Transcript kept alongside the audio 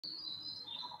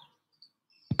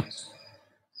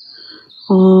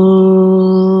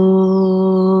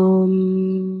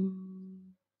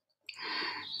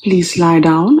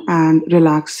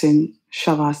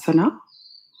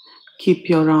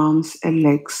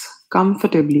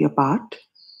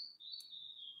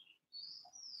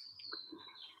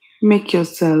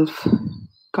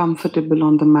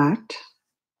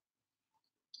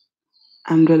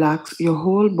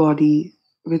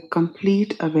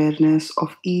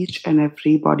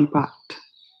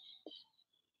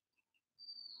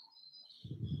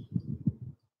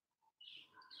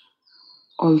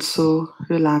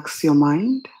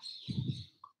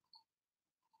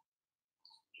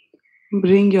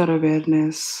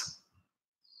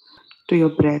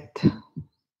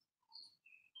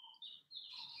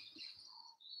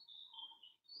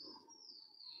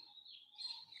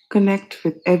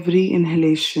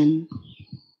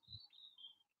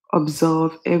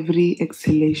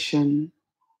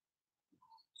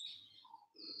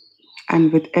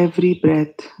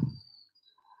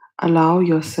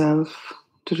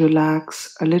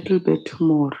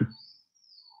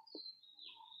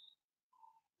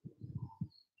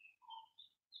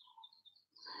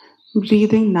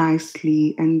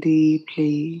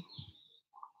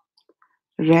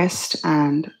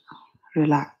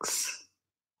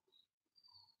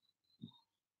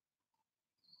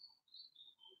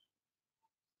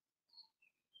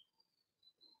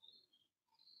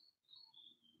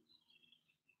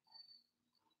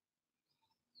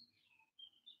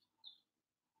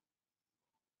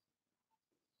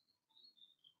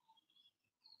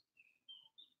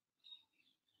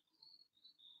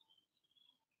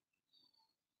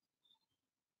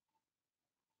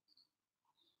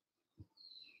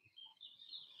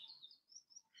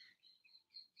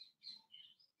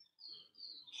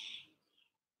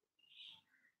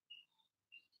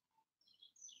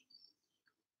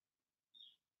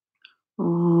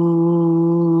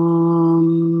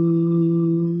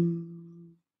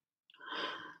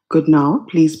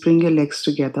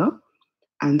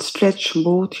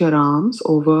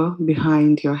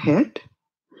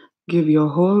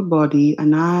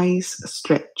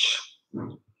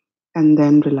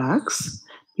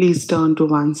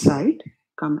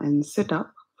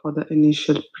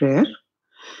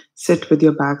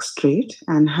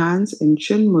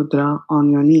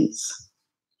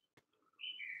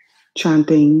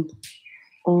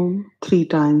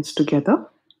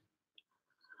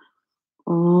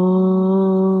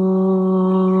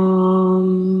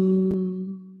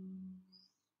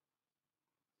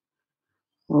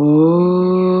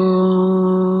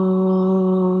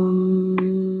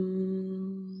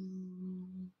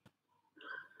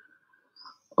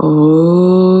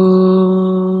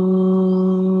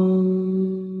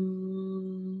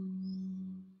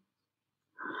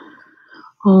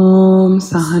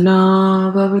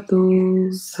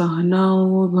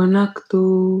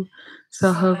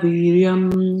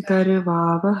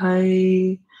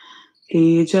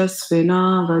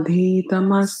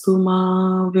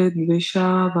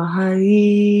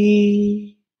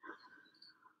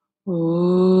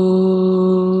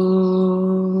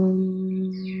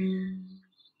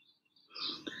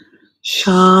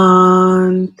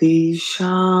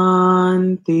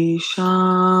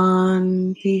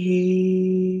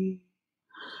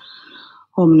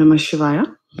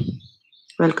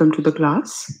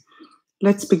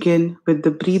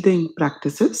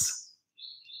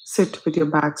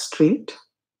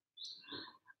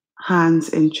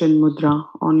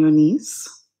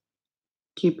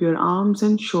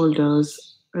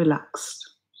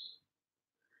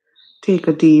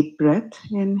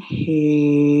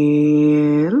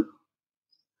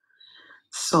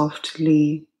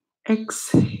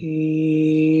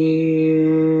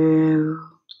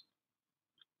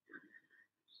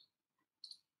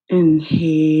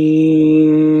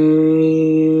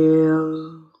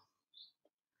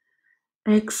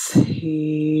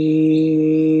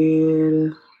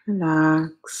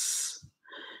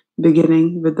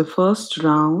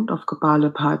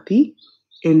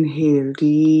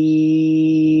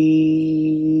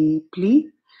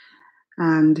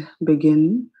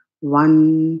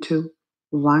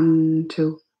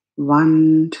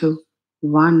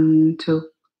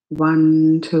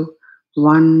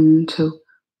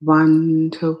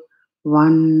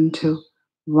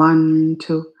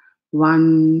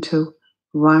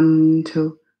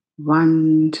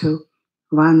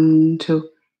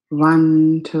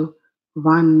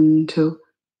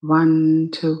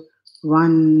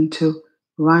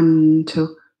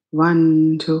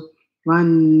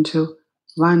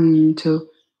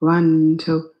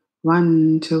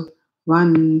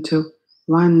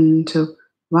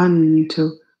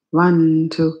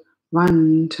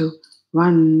1 2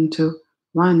 1 2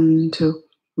 1 2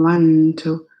 1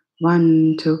 2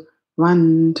 1 2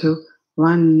 1 2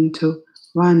 1 2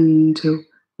 1 2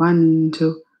 1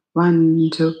 2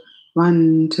 1 2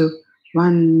 1 2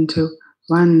 1 2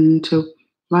 1 2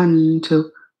 1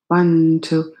 2 1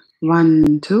 2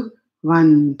 1 2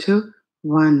 1 2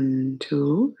 1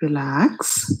 2.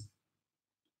 Relax.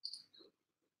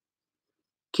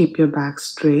 Keep your back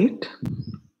straight.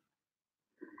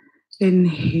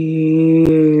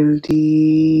 Inhale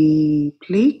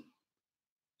deeply.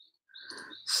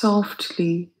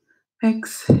 Softly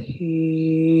exhale.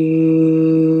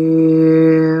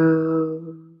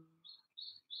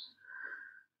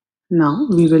 Now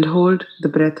we will hold the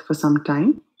breath for some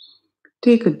time.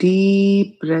 Take a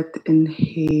deep breath,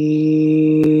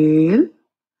 inhale,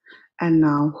 and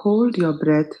now hold your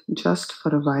breath just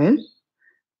for a while.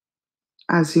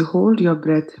 As you hold your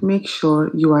breath, make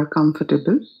sure you are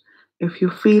comfortable. If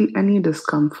you feel any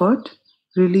discomfort,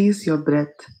 release your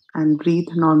breath and breathe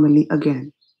normally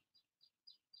again.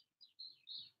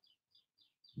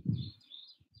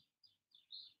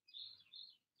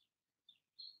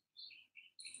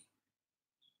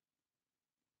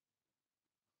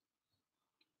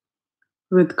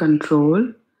 With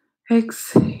control,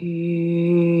 exhale.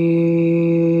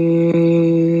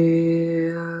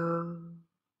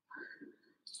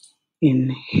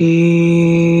 Inhale.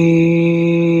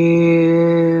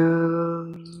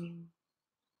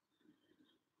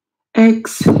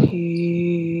 Exhale.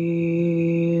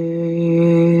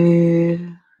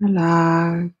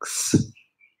 Relax.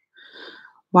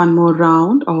 One more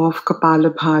round of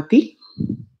Kapalabhati.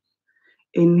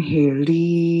 Inhale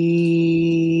deeply.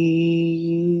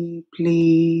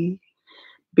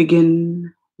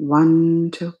 Begin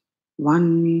 1 2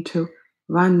 1 2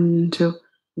 1 2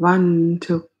 1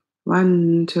 2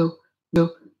 1 2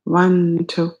 1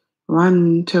 2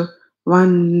 1 2 1 2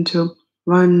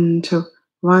 1 2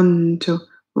 1 2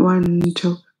 1 2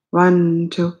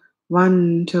 1 2 1 2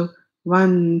 1 2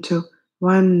 1 2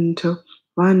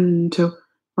 1 2 1 2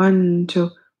 1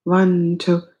 2 1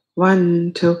 2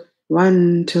 1 2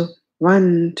 1 2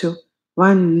 1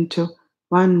 2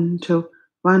 1 2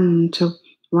 1 2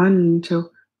 1 2 1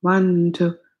 2 1 2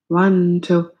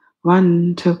 1 2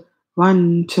 1 2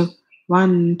 1 2 1 2 1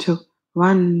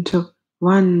 2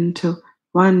 1 2 1 2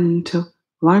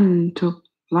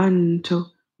 1 2 1 2 1 2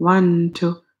 1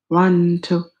 2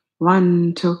 1 2 1 2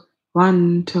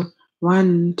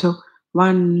 1 2 1 2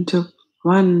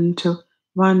 1 2 1 2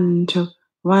 1 2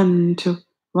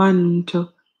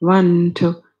 1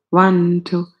 2 1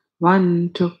 2 1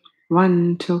 2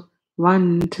 1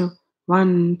 2 1 2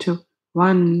 1 2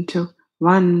 1 2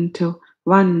 1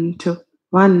 2 1 2 1 2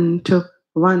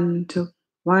 1 2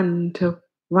 1 2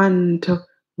 1 2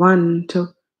 1 2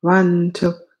 1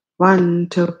 2 1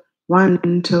 2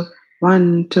 1 2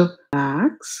 1 2.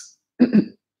 Relax.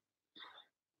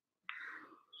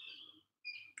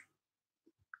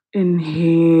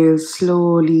 Inhale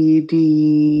slowly,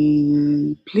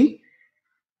 deeply.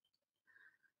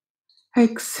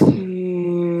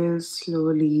 Exhale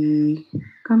slowly,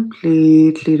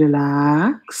 completely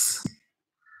relax.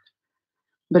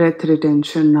 Breath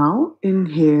retention now.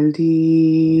 Inhale deeply.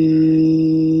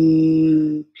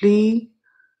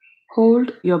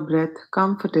 Hold your breath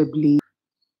comfortably.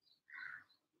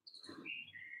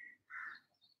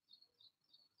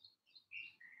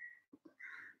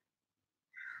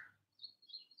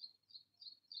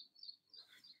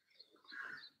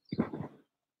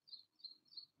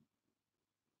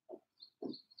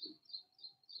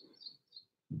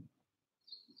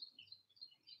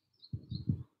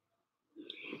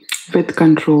 With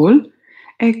control.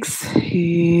 Exhale.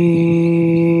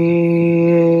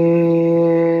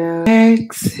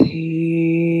 Exhale.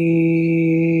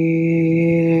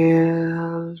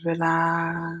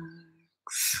 Relax.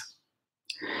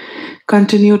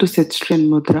 Continue to sit straight in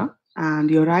mudra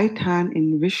and your right hand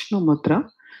in Vishnu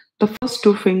mudra. The first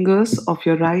two fingers of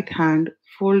your right hand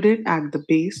folded at the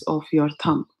base of your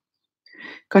thumb.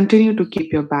 Continue to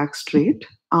keep your back straight,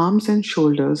 arms and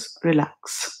shoulders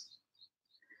relax.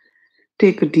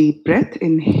 Take a deep breath,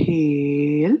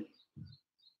 inhale,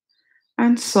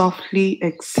 and softly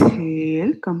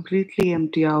exhale. Completely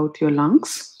empty out your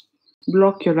lungs.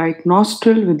 Block your right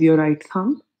nostril with your right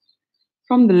thumb.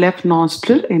 From the left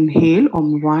nostril, inhale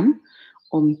Om 1,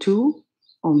 Om 2,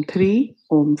 Om 3,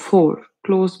 Om 4.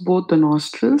 Close both the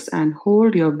nostrils and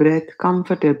hold your breath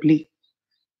comfortably.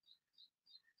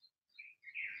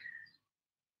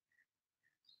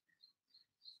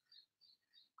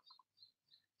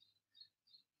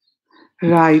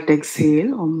 Right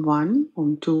exhale Om 1,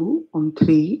 Om 2, Om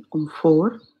 3, Om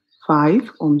 4. 5,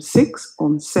 Om 6,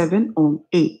 Om 7, Om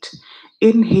 8.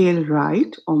 Inhale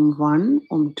right, Om 1,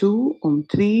 Om 2, Om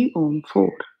 3, Om 4.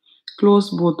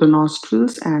 Close both the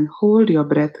nostrils and hold your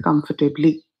breath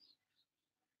comfortably.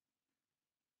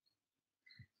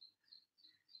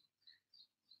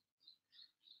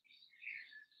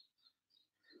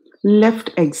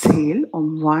 Left exhale,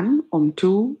 Om 1, Om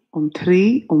 2, Om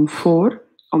 3, Om 4,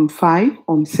 Om 5,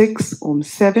 Om 6, Om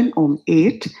 7, Om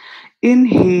 8.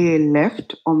 Inhale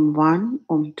left, Om 1,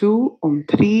 Om 2, Om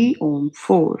 3, Om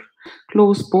 4.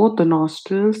 Close both the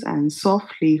nostrils and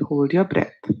softly hold your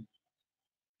breath.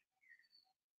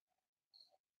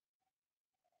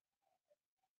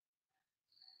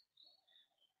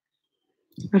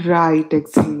 Right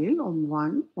exhale, Om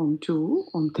 1, Om 2,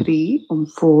 Om 3, Om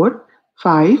 4,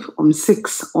 5, Om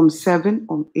 6, Om 7,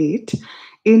 Om 8.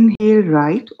 Inhale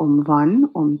right, Om 1,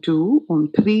 Om 2,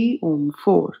 Om 3, Om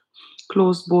 4.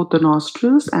 Close both the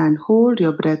nostrils and hold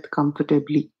your breath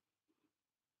comfortably.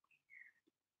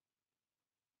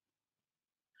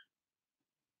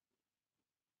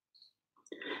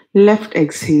 Left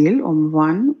exhale, Om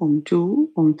 1, Om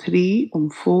 2, Om 3, Om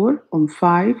 4, Om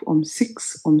 5, Om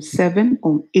 6, Om 7,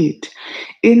 Om 8.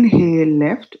 Inhale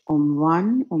left, Om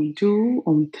 1, Om 2,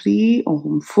 Om 3,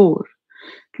 Om 4.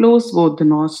 Close both the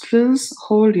nostrils,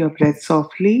 hold your breath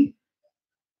softly.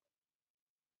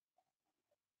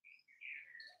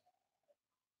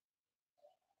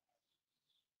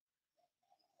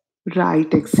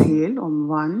 Right exhale,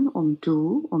 Om 1, Om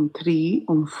 2, Om 3,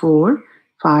 Om 4,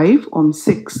 5, Om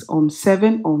 6, Om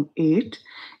 7, Om 8.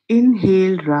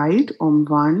 Inhale right, Om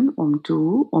 1, Om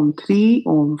 2, Om 3,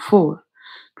 Om 4.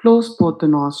 Close both the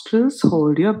nostrils,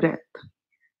 hold your breath.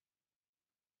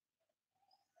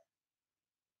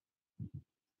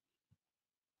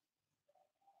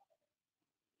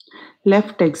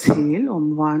 Left exhale,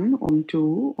 Om 1, Om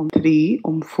 2, Om 3,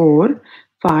 Om 4,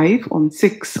 5, Om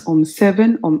 6, Om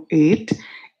 7, Om 8.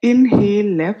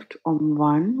 Inhale left, Om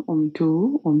 1, Om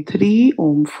 2, Om 3,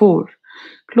 Om 4.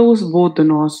 Close both the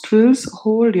nostrils,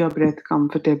 hold your breath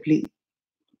comfortably.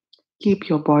 Keep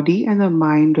your body and the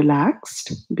mind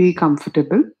relaxed. Be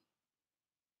comfortable.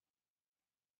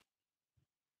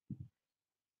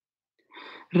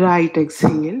 Right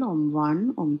exhale, Om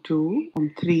 1, Om 2,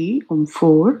 Om 3, Om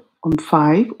 4, Om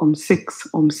 5, Om 6,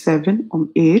 Om 7,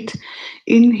 Om 8.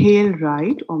 Inhale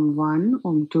right, Om 1,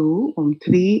 Om 2, Om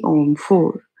 3, Om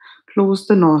 4. Close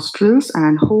the nostrils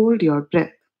and hold your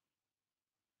breath.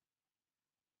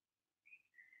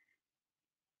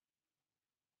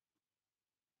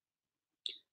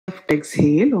 Left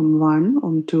exhale, Om 1,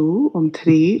 Om 2, Om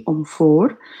 3, Om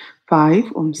 4,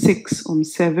 5, Om 6, Om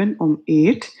 7, Om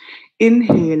 8.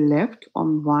 Inhale left,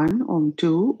 Om 1, Om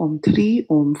 2, Om 3,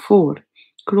 Om 4.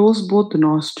 Close both the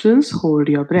nostrils, hold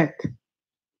your breath.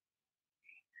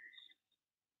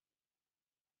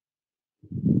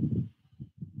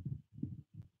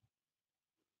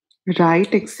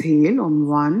 Right exhale, Om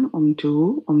 1, Om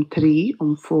 2, Om 3,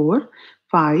 Om 4,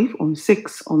 5, Om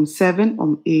 6, Om 7,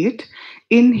 Om 8.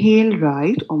 Inhale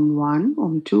right, Om 1,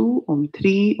 Om 2, Om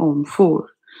 3, Om 4.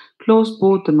 Close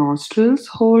both the nostrils,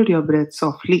 hold your breath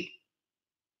softly.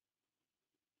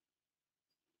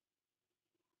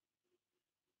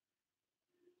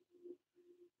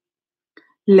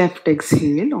 Left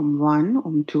exhale, Om 1,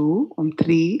 Om 2, Om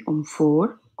 3, Om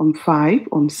 4, Om 5,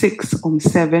 Om 6, Om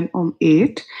 7, Om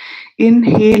 8.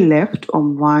 Inhale left,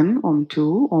 Om 1, Om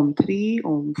 2, Om 3,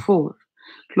 Om 4.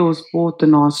 Close both the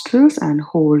nostrils and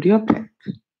hold your breath.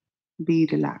 Be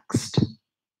relaxed.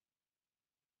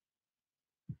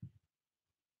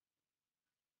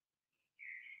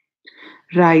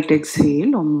 Right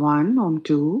exhale, Om 1, Om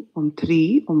 2, Om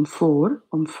 3, Om 4,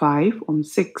 Om 5, Om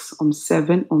 6, Om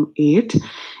 7, Om 8.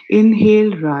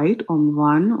 Inhale right, Om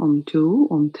 1, Om 2,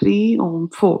 Om 3, Om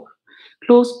 4.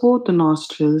 Close both the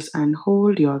nostrils and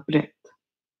hold your breath.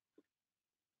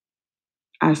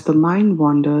 As the mind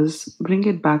wanders, bring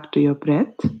it back to your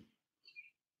breath.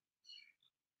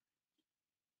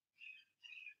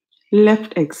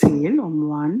 Left exhale,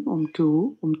 Om 1, Om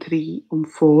 2, Om 3, Om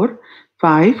 4,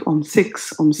 5, Om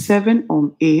 6, Om 7,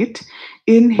 Om 8.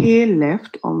 Inhale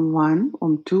left, Om 1,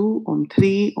 Om 2, Om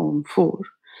 3, Om 4.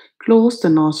 Close the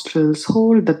nostrils,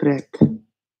 hold the breath.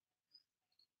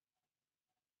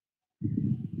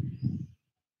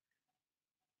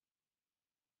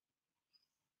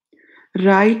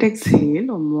 Right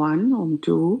exhale, Om 1, Om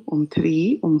 2, Om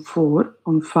 3, Om 4,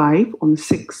 Om 5, Om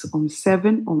 6, Om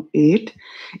 7, Om 8.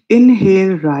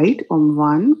 Inhale right, Om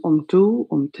 1, Om 2,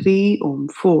 Om 3, Om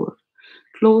 4.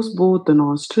 Close both the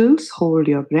nostrils, hold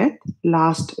your breath.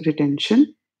 Last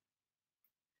retention.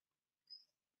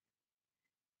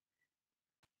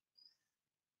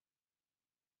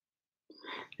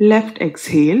 Left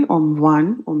exhale, Om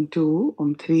 1, Om 2,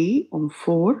 Om 3, Om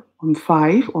 4, Om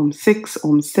 5, Om 6,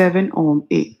 Om 7, Om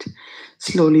 8.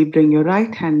 Slowly bring your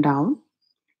right hand down.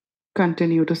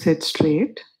 Continue to sit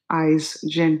straight, eyes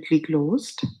gently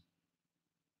closed.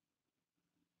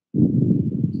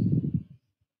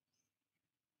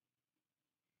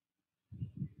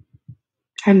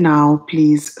 And now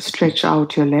please stretch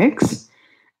out your legs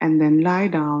and then lie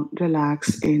down,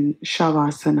 relax in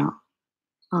Shavasana.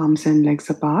 Arms and legs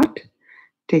apart.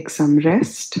 Take some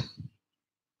rest.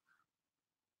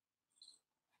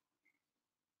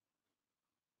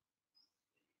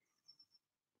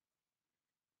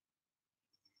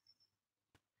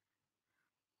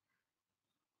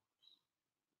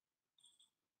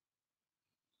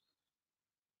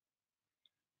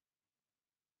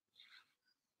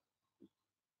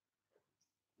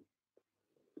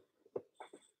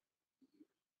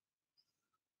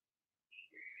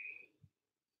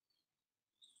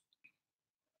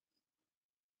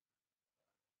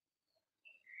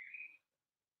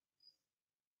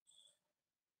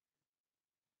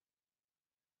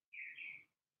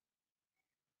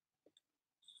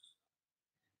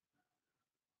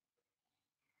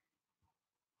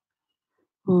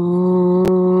 Om.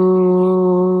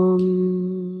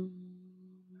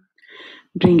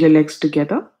 Bring your legs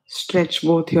together. Stretch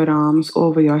both your arms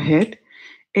over your head.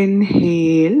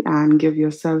 Inhale and give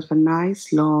yourself a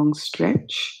nice long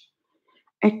stretch.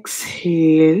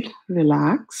 Exhale,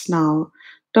 relax. Now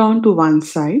turn to one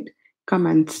side. Come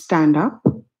and stand up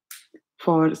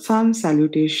for sun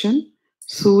salutation,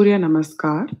 Surya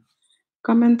Namaskar.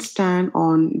 Come and stand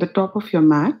on the top of your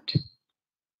mat.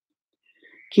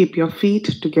 Keep your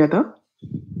feet together.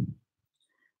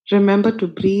 Remember to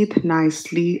breathe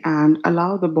nicely and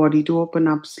allow the body to open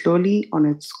up slowly on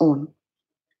its own.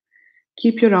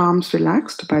 Keep your arms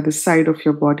relaxed by the side of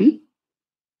your body.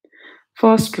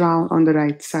 First round on the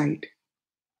right side.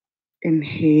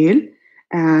 Inhale,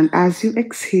 and as you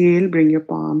exhale, bring your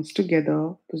palms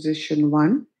together. Position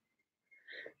 1.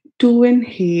 2,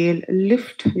 inhale,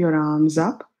 lift your arms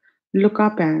up. Look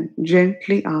up and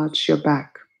gently arch your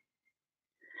back.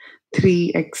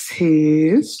 3,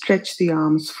 exhale, stretch the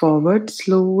arms forward,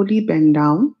 slowly bend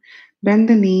down. Bend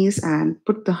the knees and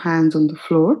put the hands on the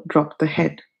floor, drop the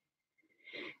head.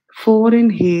 4,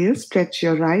 inhale, stretch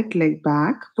your right leg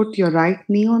back, put your right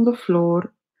knee on the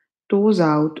floor, toes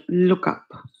out, look up.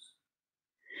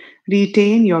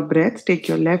 Retain your breath, take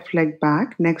your left leg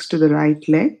back next to the right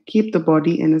leg, keep the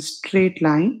body in a straight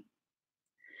line.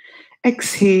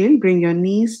 Exhale, bring your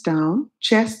knees down,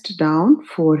 chest down,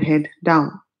 forehead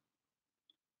down.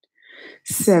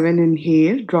 7,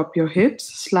 inhale, drop your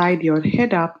hips, slide your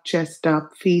head up, chest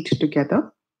up, feet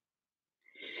together.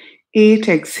 8,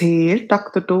 exhale,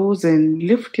 tuck the toes in,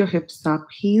 lift your hips up,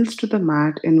 heels to the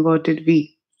mat, inverted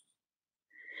V.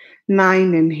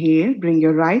 9, inhale, bring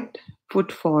your right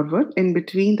foot forward in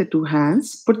between the two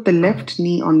hands, put the left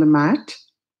knee on the mat.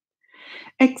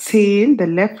 Exhale, the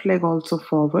left leg also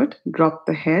forward, drop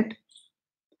the head.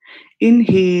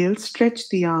 Inhale, stretch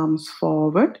the arms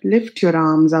forward, lift your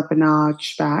arms up and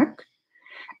arch back.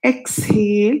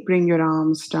 Exhale, bring your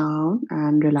arms down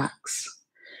and relax.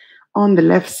 On the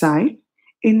left side,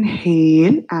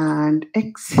 inhale and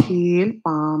exhale,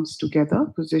 palms together,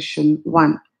 position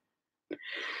 1.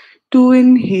 2,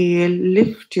 inhale,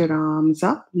 lift your arms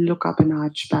up, look up and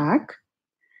arch back.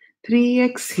 3,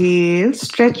 exhale,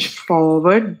 stretch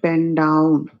forward, bend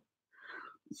down.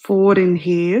 4,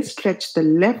 inhale, stretch the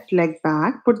left leg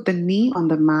back, put the knee on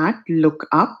the mat, look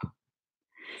up.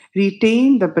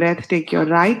 Retain the breath, take your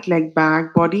right leg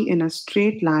back, body in a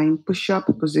straight line, push up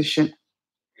position.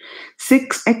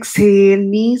 6, exhale,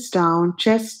 knees down,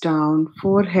 chest down,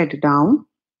 forehead down.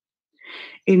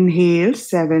 Inhale,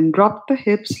 7, drop the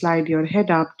hips, slide your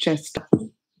head up, chest up.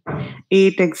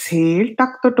 8, exhale,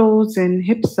 tuck the toes in,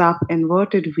 hips up,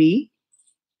 inverted V.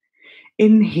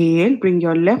 Inhale, bring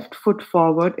your left foot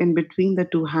forward in between the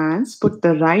two hands, put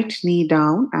the right knee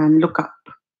down and look up.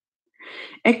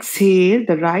 Exhale,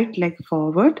 the right leg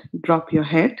forward, drop your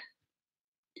head.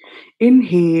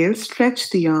 Inhale,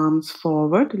 stretch the arms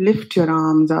forward, lift your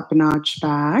arms up and arch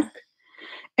back.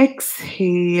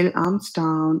 Exhale, arms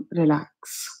down,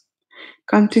 relax.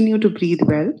 Continue to breathe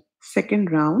well.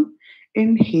 Second round,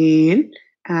 inhale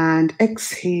and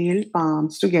exhale,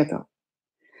 palms together.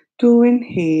 2,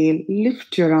 inhale,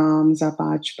 lift your arms up,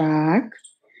 arch back.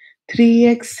 3,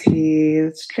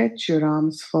 exhale, stretch your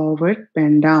arms forward,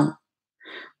 bend down.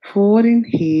 4,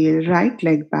 inhale, right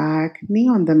leg back, knee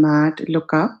on the mat,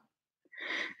 look up.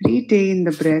 Retain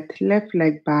the breath, left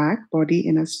leg back, body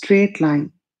in a straight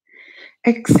line.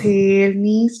 Exhale,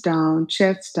 knees down,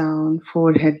 chest down,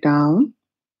 forehead down.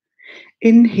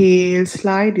 Inhale,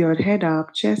 slide your head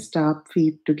up, chest up,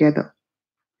 feet together.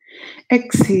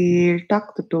 Exhale,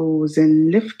 tuck the toes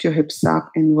and lift your hips up,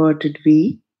 inverted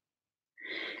V.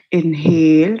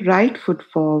 Inhale, right foot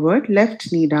forward,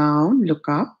 left knee down, look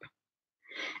up.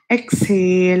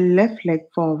 Exhale, left leg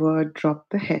forward, drop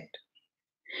the head.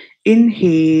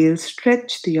 Inhale,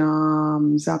 stretch the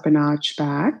arms up and arch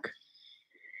back.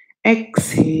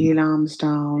 Exhale, arms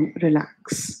down,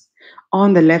 relax.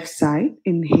 On the left side,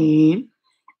 inhale,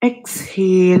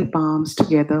 exhale, palms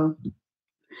together.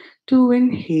 2,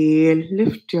 inhale,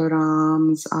 lift your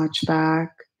arms, arch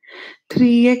back.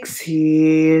 3,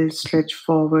 exhale, stretch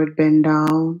forward, bend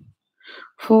down.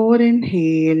 4,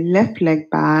 inhale, left leg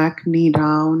back, knee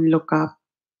down, look up.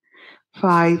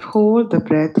 5, hold the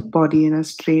breath, body in a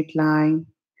straight line.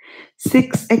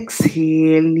 6,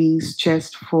 exhale, knees,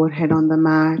 chest, forehead on the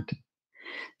mat.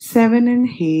 7,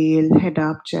 inhale, head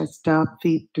up, chest up,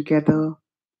 feet together.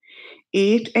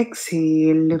 8,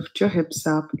 exhale, lift your hips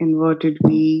up, inverted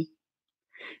V.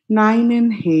 9,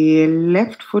 inhale,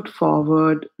 left foot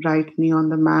forward, right knee on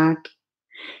the mat.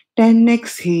 10,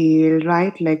 exhale,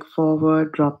 right leg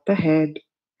forward, drop the head.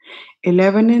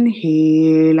 11,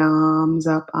 inhale, arms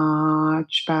up,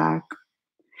 arch back.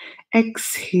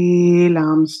 Exhale,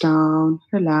 arms down,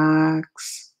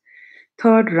 relax.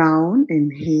 Third round,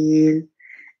 inhale,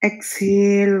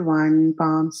 exhale, 1,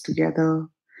 palms together.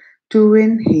 2,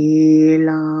 inhale,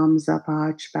 arms up,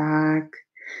 arch back.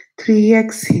 3,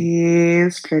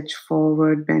 exhale, stretch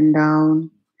forward, bend down.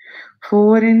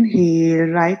 4, inhale,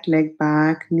 right leg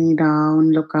back, knee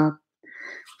down, look up.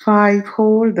 5,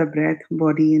 hold the breath,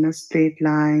 body in a straight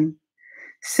line.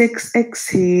 6,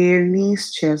 exhale,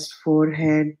 knees, chest,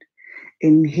 forehead.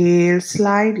 Inhale,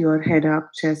 slide your head up,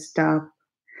 chest up.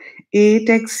 8,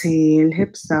 exhale,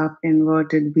 hips up,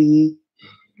 inverted V.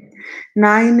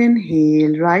 9,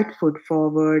 inhale, right foot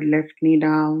forward, left knee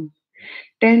down.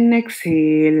 10,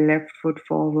 exhale, left foot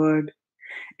forward.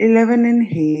 11,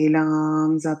 inhale,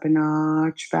 arms up and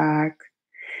arch back.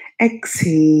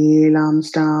 Exhale,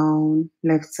 arms down,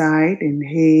 left side,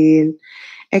 inhale.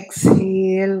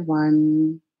 Exhale,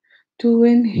 1, 2,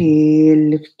 inhale,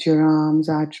 lift your arms,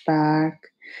 arch back.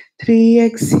 3,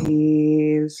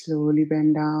 exhale, slowly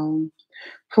bend down.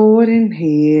 4,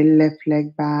 inhale, left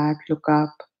leg back, look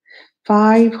up.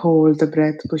 5, hold the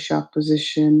breath, push up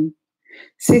position.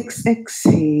 6,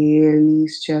 exhale,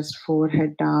 knees, chest,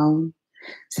 forehead down.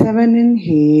 7,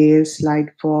 inhale,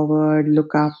 slide forward,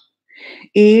 look up.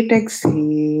 8,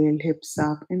 exhale, hips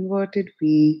up, inverted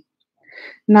V.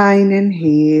 9,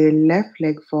 inhale, left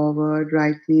leg forward,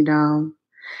 right knee down.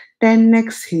 10,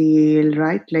 exhale,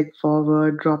 right leg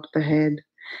forward, drop the head.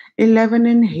 11,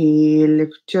 inhale,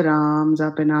 lift your arms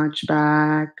up and arch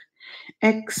back.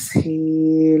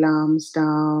 Exhale, arms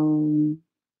down.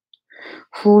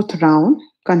 Fourth round,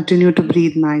 continue to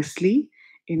breathe nicely.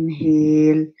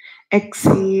 Inhale,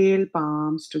 exhale,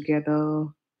 palms together.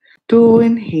 2,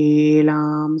 inhale,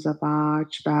 arms up,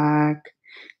 arch back.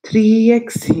 3,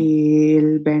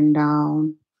 exhale, bend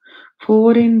down.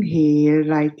 4, inhale,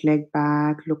 right leg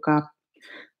back, look up.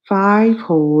 5,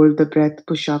 hold the breath,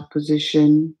 push up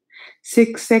position.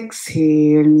 6,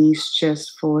 exhale, knees,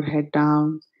 chest, forehead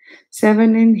down.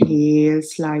 7, inhale,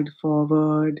 slide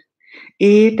forward.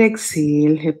 8,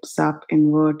 exhale, hips up,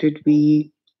 inverted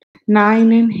V.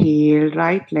 9, inhale,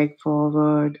 right leg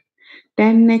forward.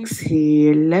 10,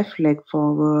 exhale, left leg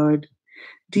forward.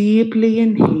 Deeply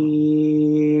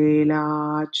inhale,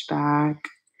 arch back.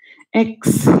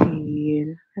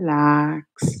 Exhale,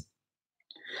 relax.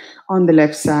 On the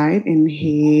left side,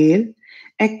 inhale,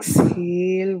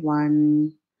 exhale,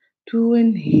 1, 2,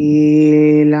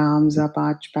 inhale, arms up,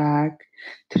 arch back.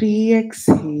 3,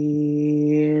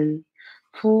 exhale.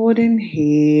 4,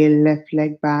 inhale, left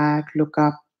leg back, look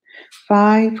up.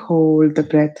 5, hold the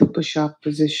breath, push up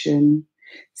position.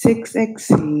 6,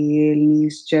 exhale,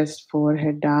 knees, chest,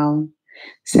 forehead down.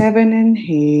 7,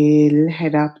 inhale,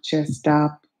 head up, chest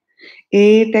up.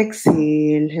 8,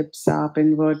 exhale, hips up,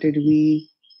 inverted V.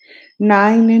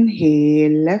 9,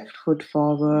 inhale, left foot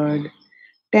forward.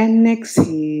 10,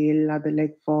 exhale, other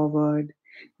leg forward.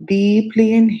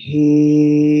 Deeply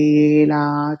inhale,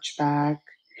 arch back.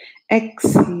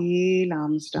 Exhale,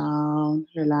 arms down,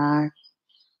 relax.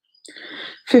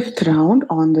 Fifth round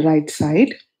on the right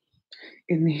side.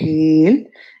 Inhale,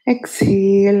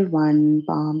 exhale, 1,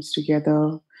 palms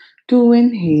together. 2,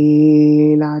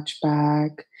 inhale, arch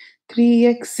back. 3,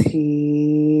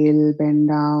 exhale, bend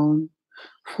down.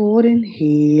 4,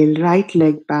 inhale, right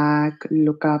leg back,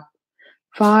 look up.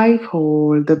 5,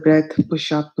 hold the breath,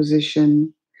 push up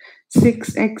position.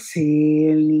 6,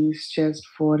 exhale, knees, chest,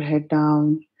 forehead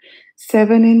down.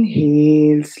 7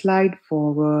 inhale, slide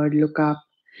forward, look up.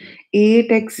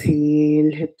 8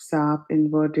 exhale, hips up,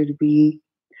 inverted V.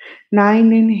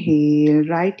 9 inhale,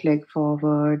 right leg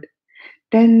forward.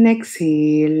 10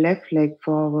 exhale, left leg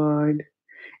forward.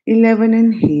 11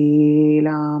 inhale,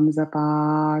 arms up,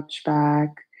 arch back.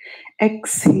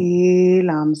 Exhale,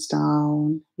 arms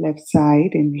down. Left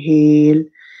side, inhale.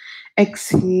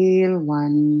 Exhale,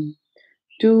 1.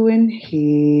 2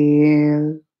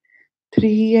 inhale.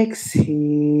 3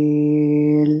 exhale.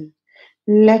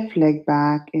 Left leg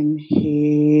back,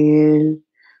 inhale.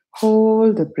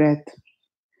 Hold the breath.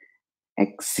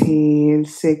 Exhale,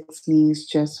 6 knees,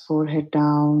 chest, forehead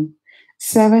down.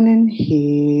 7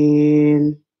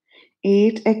 inhale.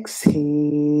 8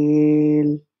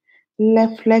 exhale.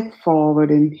 Left leg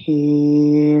forward,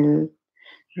 inhale.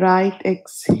 Right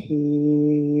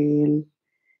exhale.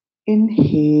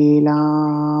 Inhale,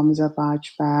 arms up,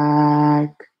 arch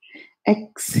back.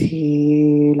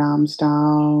 Exhale, arms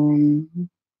down.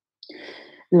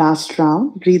 Last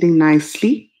round, breathing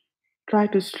nicely. Try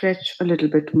to stretch a little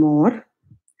bit more.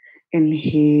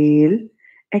 Inhale,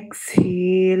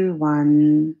 exhale,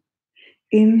 1.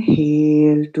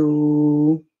 Inhale,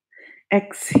 2.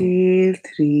 Exhale,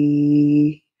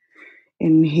 3.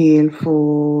 Inhale,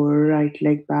 4. Right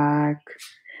leg back.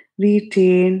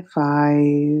 Retain,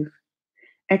 5.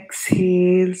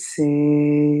 Exhale,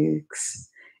 6.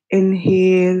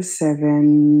 Inhale,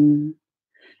 7.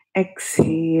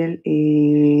 Exhale,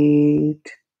 8.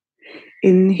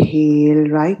 Inhale,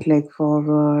 right leg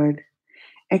forward.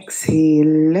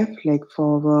 Exhale, left leg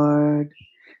forward.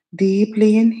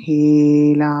 Deeply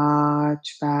inhale,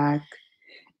 arch back.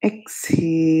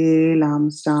 Exhale,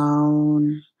 arms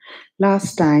down.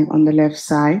 Last time on the left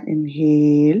side.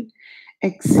 Inhale.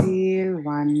 Exhale,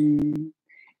 1.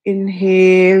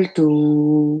 Inhale,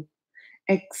 2.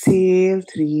 Exhale,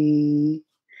 3.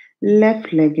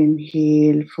 Left leg,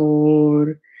 inhale,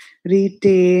 4.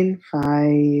 Retain,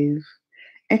 5.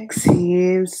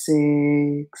 Exhale,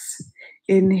 6.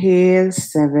 Inhale,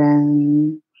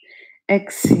 7.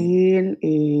 Exhale,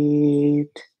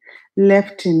 8.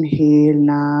 Left inhale,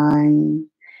 9.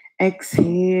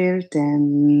 Exhale,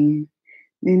 10.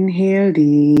 Inhale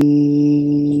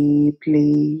deeply.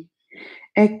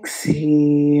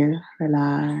 Exhale,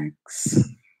 relax.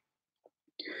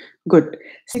 Good.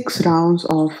 6 rounds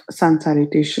of sun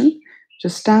salutation.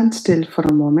 Just stand still for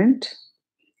a moment.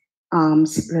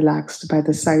 Arms relaxed by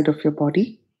the side of your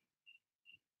body.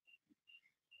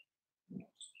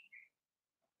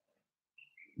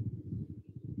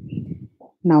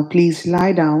 Now please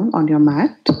lie down on your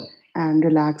mat and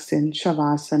relax in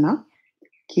Shavasana.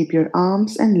 Keep your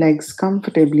arms and legs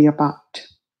comfortably apart.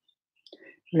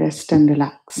 Rest and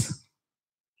relax.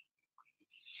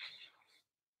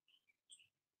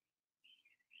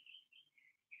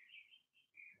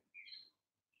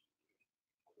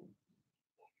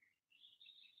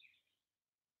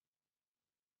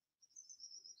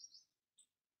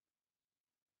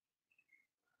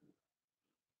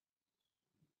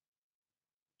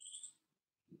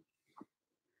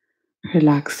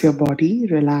 Relax your body,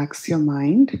 relax your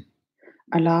mind.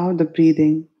 Allow the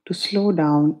breathing to slow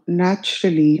down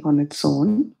naturally on its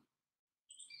own.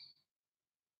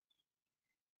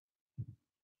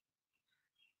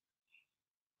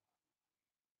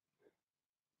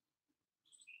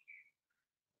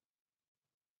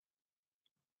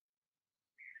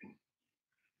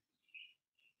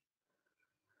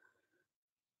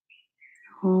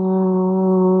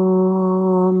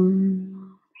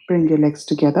 Bring your legs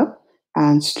together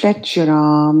and stretch your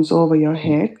arms over your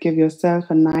head. Give yourself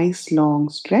a nice long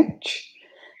stretch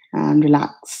and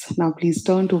relax. Now, please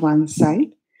turn to one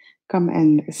side. Come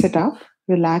and sit up.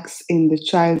 Relax in the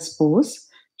child's pose,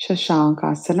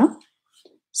 Shashankasana.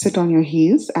 Sit on your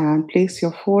heels and place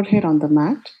your forehead on the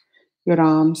mat, your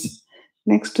arms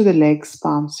next to the legs,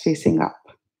 palms facing up.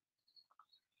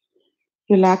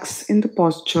 Relax in the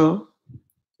posture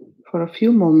for a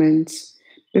few moments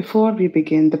before we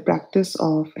begin the practice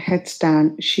of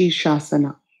headstand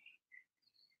Shirshasana.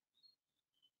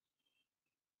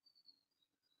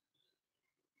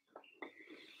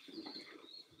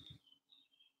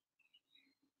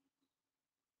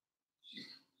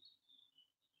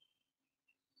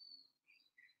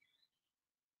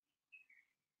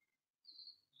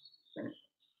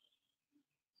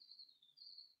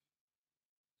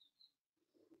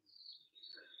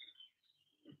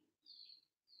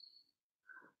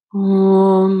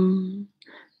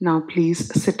 Now please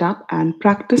sit up and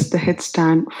practice the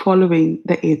headstand following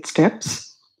the 8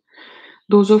 steps.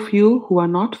 Those of you who are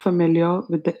not familiar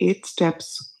with the 8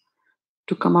 steps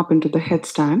to come up into the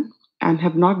headstand and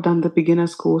have not done the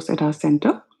beginner's course at our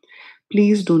center,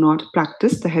 Please do not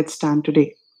practice the headstand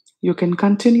today. You can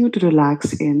continue to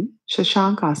relax in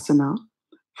Shashankasana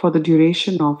for the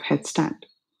duration of headstand.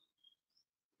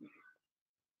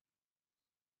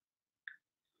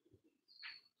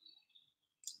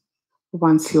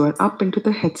 Once you are up into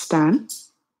the headstand,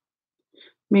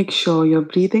 make sure you're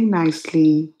breathing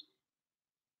nicely.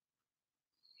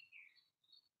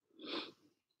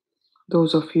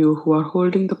 Those of you who are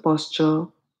holding the posture,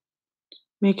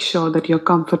 make sure that you're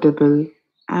comfortable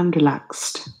and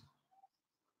relaxed.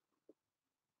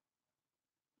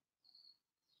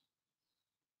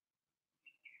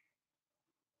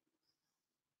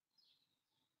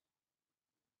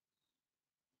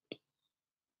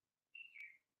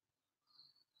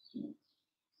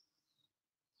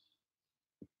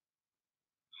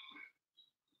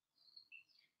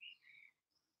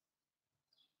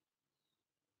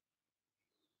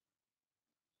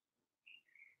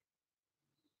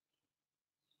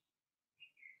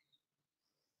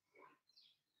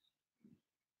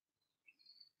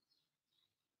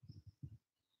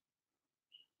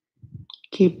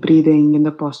 Keep breathing in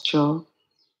the posture.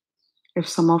 If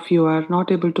some of you are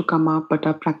not able to come up but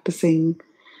are practicing,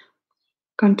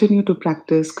 continue to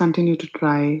practice, continue to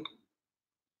try.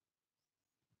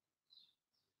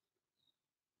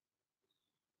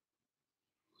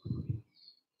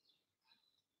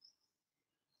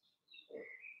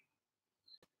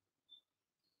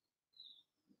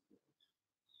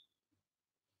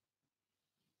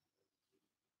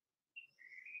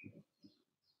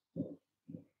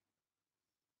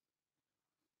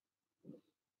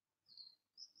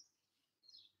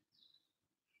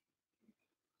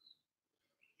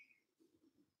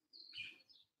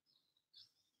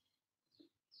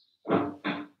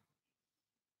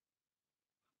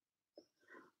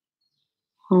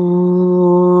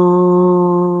 Om.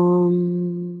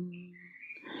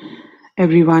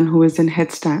 Everyone who is in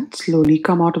headstand, slowly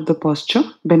come out of the posture,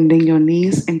 bending your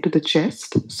knees into the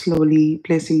chest, slowly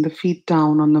placing the feet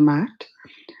down on the mat.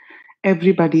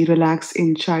 Everybody relax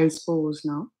in child's pose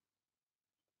now.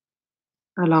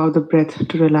 Allow the breath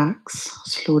to relax,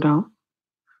 slow down.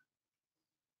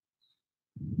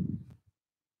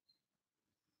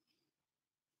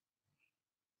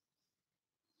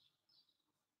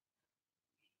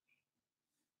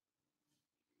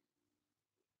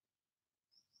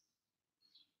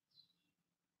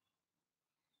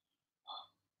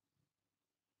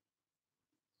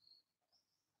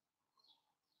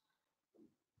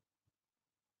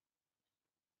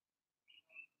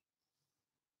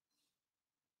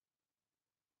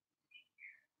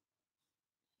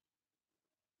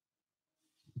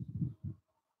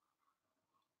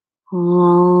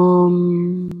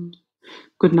 Om.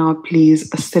 Good, now please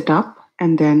sit up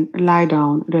and then lie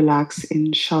down, relax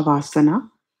in Shavasana,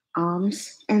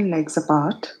 arms and legs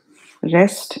apart.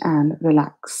 Rest and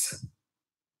relax.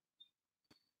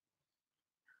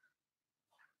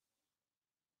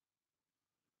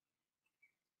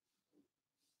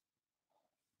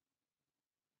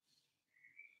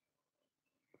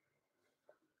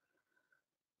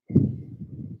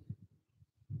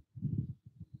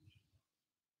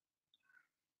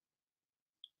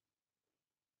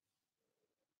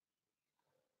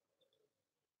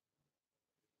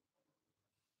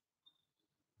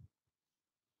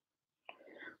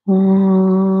 Om.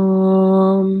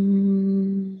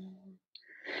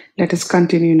 Let us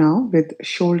continue now with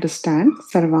shoulder stand,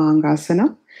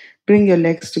 Sarvangasana. Bring your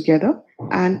legs together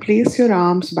and place your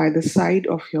arms by the side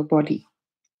of your body.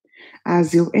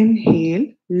 As you inhale,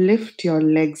 lift your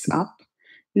legs up,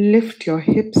 lift your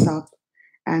hips up,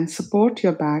 and support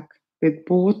your back with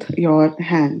both your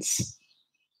hands.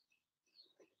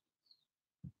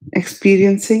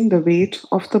 Experiencing the weight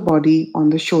of the body on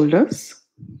the shoulders.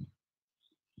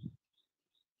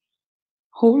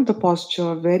 Hold the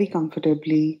posture very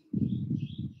comfortably.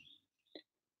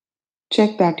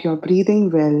 Check that you're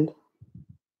breathing well.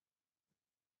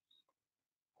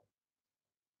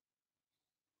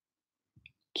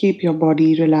 Keep your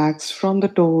body relaxed from the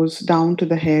toes down to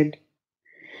the head.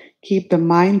 Keep the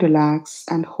mind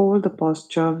relaxed and hold the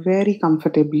posture very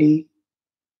comfortably.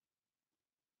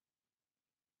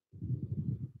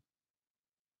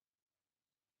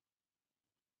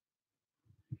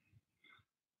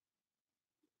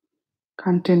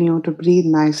 Continue to breathe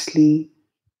nicely.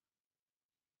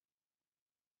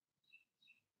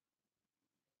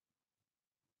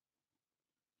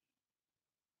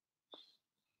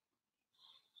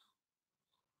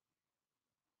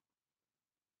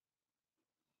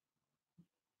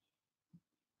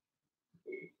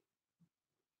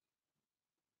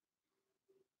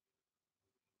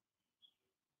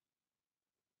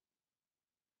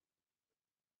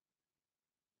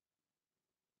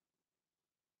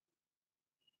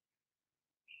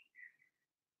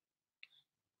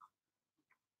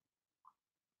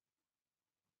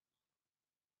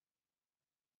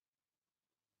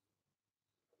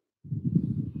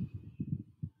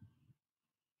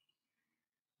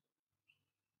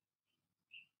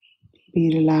 Be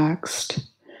relaxed.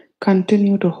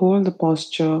 Continue to hold the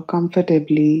posture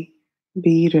comfortably.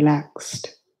 Be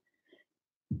relaxed.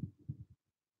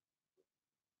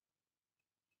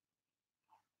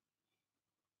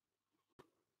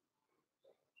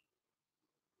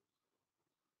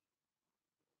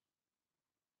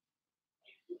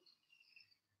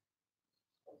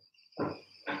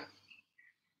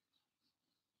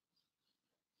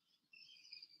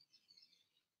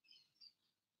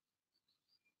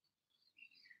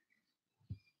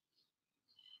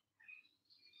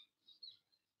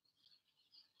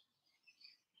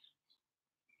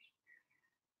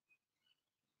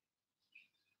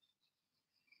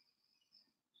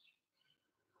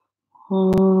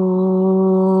 Om.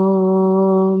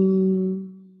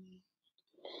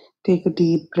 Take a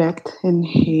deep breath.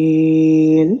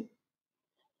 Inhale.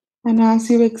 And as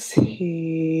you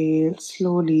exhale,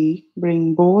 slowly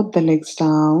bring both the legs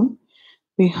down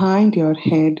behind your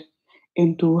head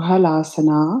into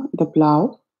Halasana, the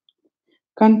plow.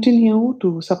 Continue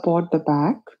to support the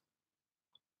back.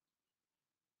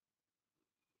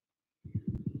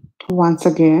 Once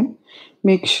again,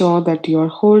 make sure that you are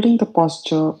holding the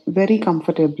posture very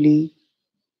comfortably.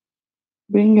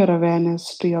 Bring your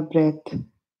awareness to your breath.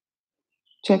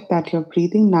 Check that you're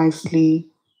breathing nicely.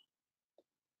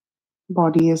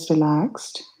 Body is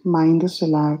relaxed. Mind is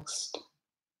relaxed.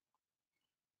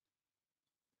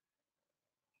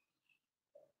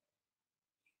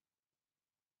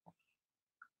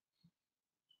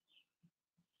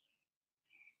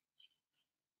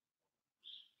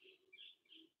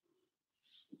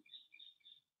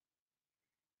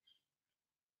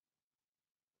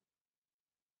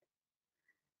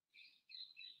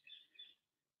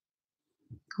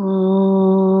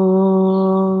 Um,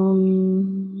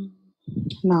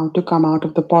 Now, to come out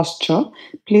of the posture,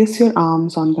 place your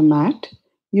arms on the mat.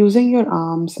 Using your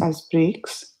arms as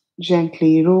brakes,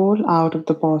 gently roll out of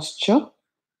the posture,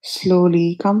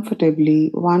 slowly, comfortably,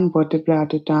 one vertebra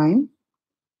at a time,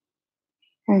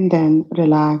 and then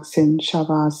relax in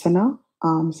Shavasana,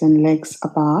 arms and legs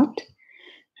apart.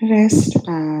 Rest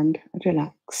and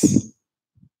relax.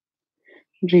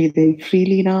 Breathing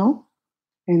freely now.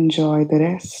 Enjoy the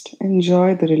rest.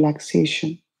 Enjoy the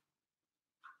relaxation.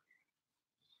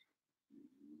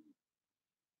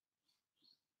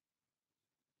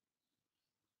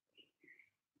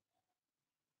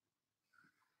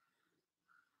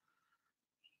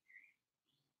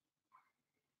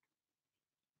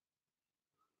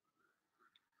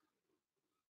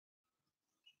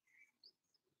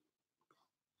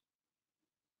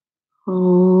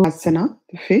 Asana,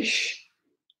 the fish.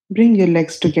 Bring your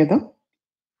legs together.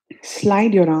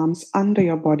 Slide your arms under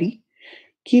your body.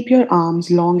 Keep your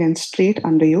arms long and straight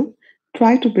under you.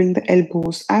 Try to bring the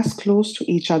elbows as close to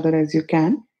each other as you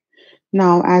can.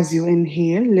 Now, as you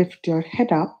inhale, lift your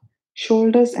head up,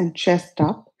 shoulders and chest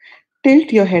up.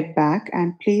 Tilt your head back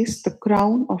and place the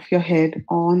crown of your head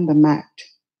on the mat.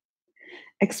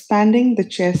 Expanding the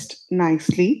chest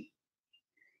nicely,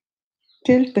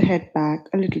 tilt the head back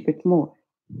a little bit more.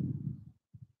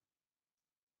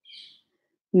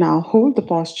 Now hold the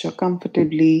posture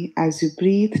comfortably as you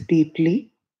breathe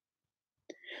deeply.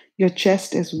 Your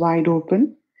chest is wide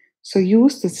open, so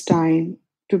use this time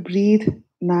to breathe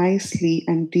nicely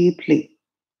and deeply.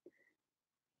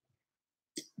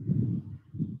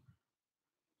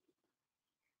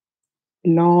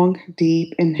 Long,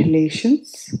 deep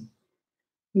inhalations,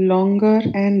 longer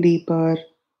and deeper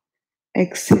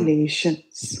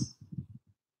exhalations.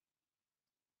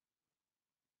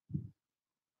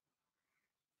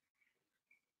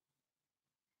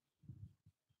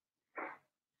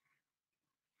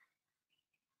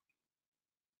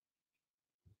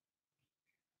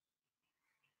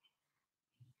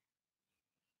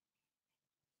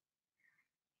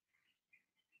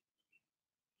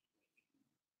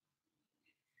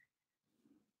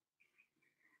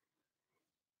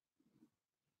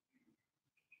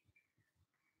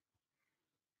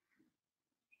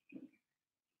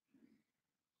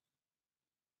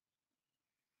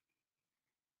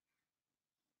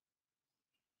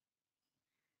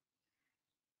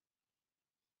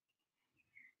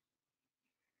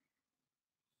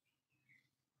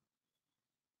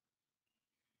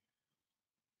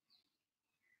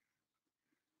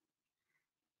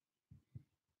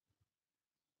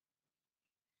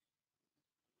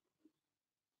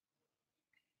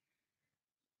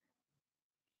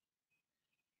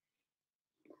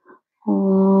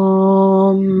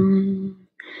 Om.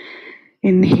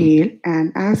 Inhale,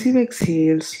 and as you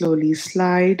exhale, slowly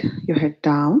slide your head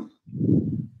down.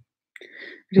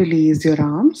 Release your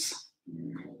arms.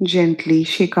 Gently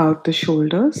shake out the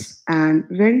shoulders and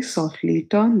very softly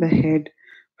turn the head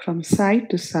from side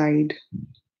to side,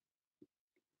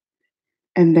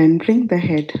 and then bring the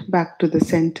head back to the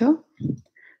center.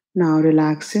 Now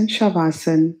relax in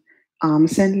Shavasana,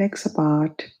 arms and legs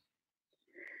apart.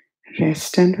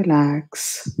 Rest and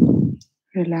relax.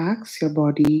 Relax your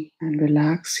body and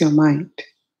relax your mind.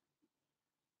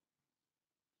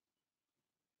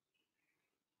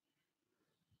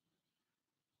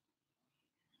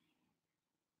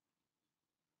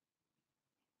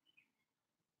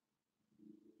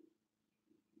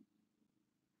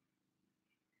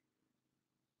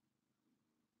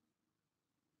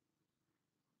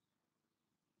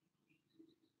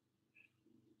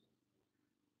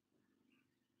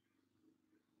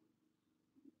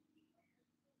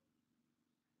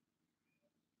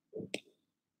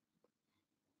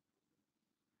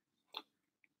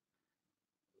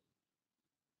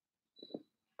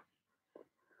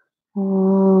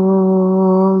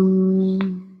 Om.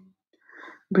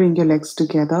 Bring your legs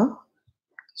together.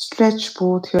 Stretch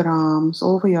both your arms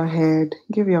over your head.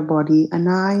 Give your body a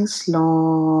nice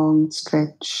long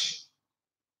stretch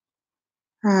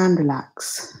and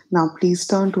relax. Now, please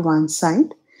turn to one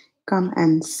side. Come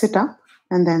and sit up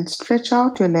and then stretch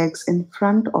out your legs in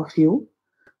front of you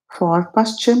for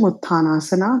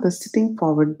Paschimottanasana, the sitting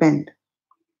forward bend.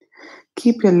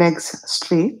 Keep your legs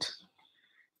straight.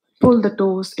 Pull the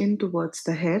toes in towards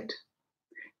the head.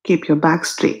 Keep your back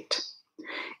straight.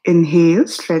 Inhale,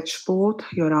 stretch both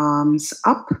your arms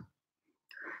up.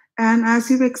 And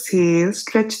as you exhale,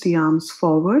 stretch the arms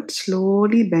forward,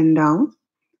 slowly bend down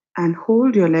and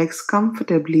hold your legs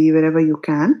comfortably wherever you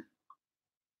can.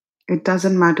 It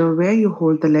doesn't matter where you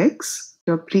hold the legs,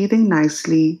 you're breathing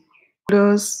nicely.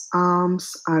 Shoulders,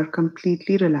 arms are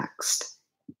completely relaxed.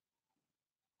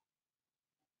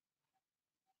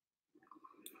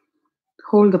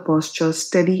 Hold the posture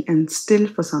steady and still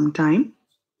for some time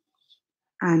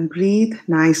and breathe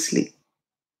nicely.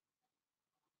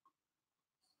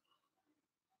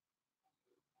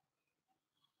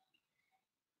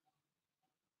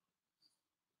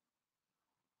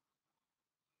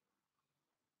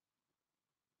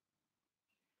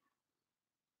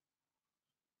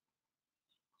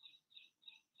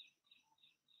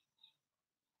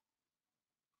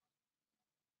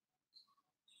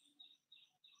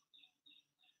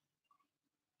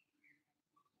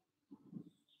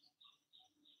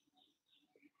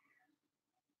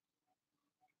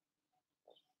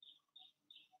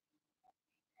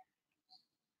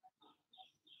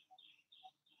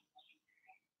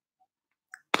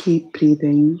 Keep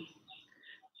breathing.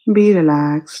 Be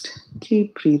relaxed.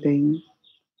 Keep breathing.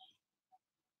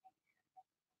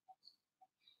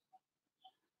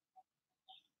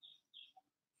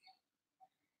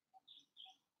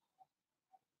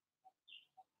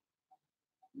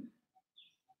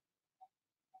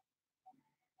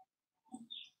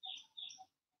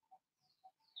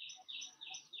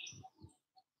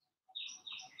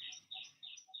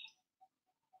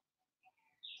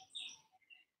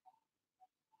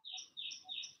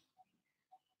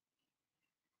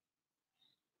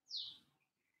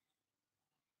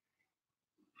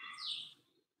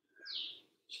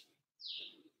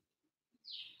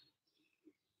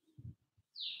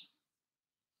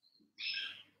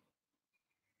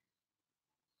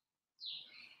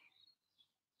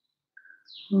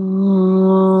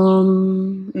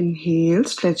 Inhale,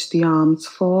 stretch the arms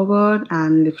forward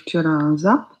and lift your arms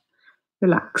up.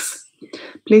 Relax.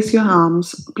 Place your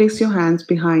hands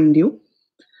behind you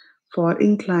for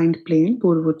inclined plane,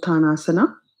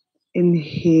 Purvottanasana.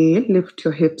 Inhale, lift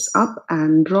your hips up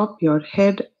and drop your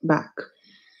head back,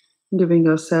 giving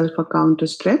yourself a counter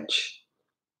stretch.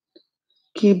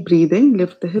 Keep breathing,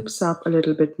 lift the hips up a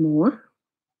little bit more,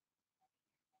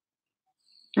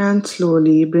 and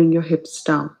slowly bring your hips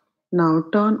down. Now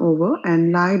turn over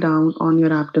and lie down on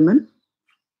your abdomen.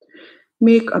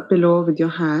 Make a pillow with your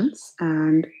hands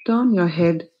and turn your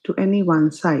head to any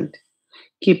one side.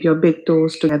 Keep your big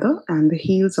toes together and the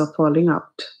heels are falling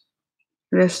out.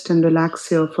 Rest and relax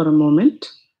here for a moment.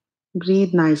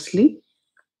 Breathe nicely.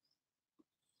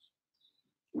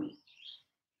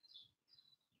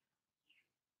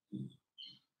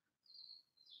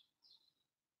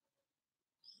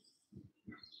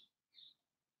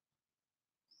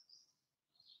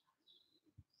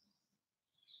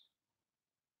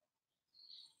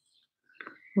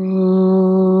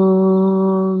 Om.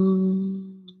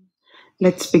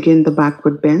 Let's begin the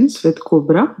backward bends with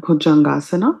Cobra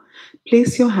Bhujangasana.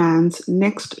 Place your hands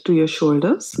next to your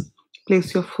shoulders.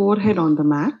 Place your forehead on the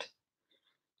mat.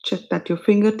 Check that your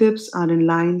fingertips are in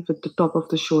line with the top of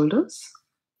the shoulders.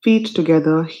 Feet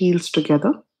together, heels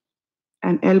together,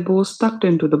 and elbows tucked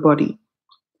into the body.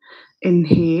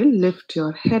 Inhale, lift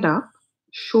your head up,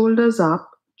 shoulders up,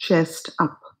 chest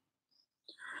up.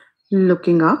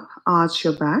 Looking up, arch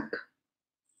your back.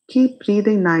 Keep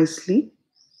breathing nicely.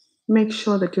 Make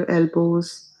sure that your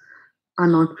elbows are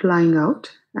not flying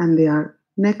out and they are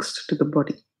next to the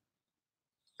body.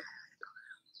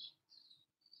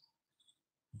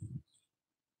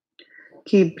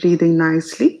 Keep breathing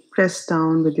nicely. Press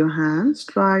down with your hands.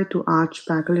 Try to arch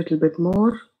back a little bit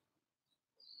more.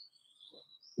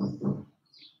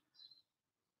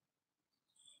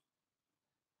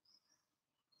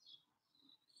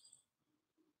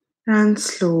 And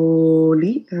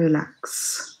slowly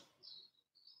relax.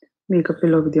 Make a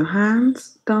pillow with your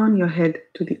hands. Turn your head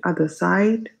to the other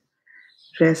side.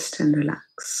 Rest and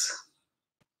relax.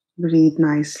 Breathe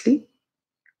nicely.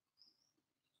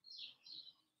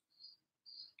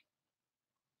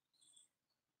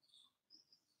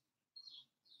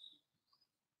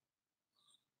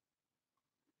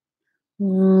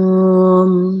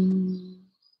 Om.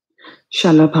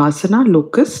 Shalabhasana,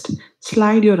 locust.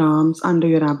 Slide your arms under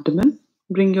your abdomen.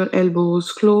 Bring your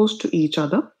elbows close to each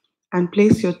other and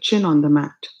place your chin on the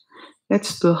mat.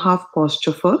 Let's do half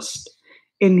posture first.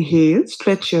 Inhale,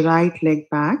 stretch your right leg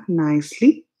back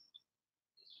nicely.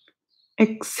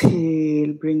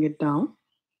 Exhale, bring it down.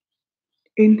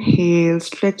 Inhale,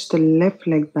 stretch the left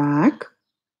leg back.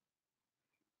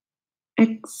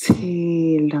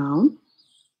 Exhale down.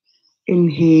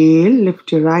 Inhale,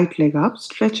 lift your right leg up,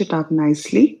 stretch it up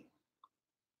nicely.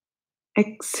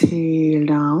 Exhale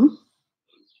down.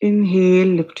 Inhale,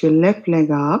 lift your left leg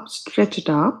up, stretch it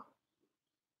up.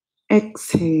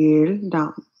 Exhale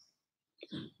down.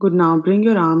 Good. Now bring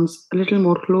your arms a little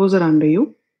more closer under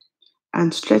you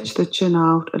and stretch the chin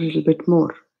out a little bit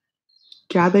more.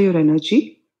 Gather your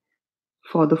energy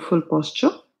for the full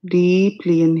posture.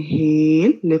 Deeply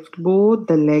inhale, lift both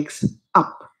the legs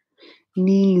up,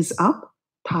 knees up,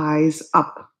 thighs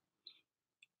up.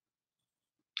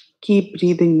 Keep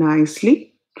breathing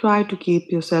nicely. Try to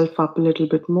keep yourself up a little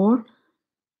bit more.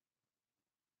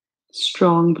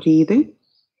 Strong breathing.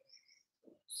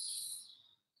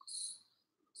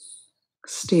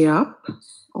 Stay up.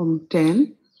 Om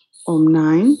 10, Om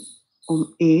 9,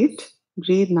 Om 8.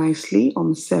 Breathe nicely.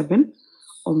 Om 7,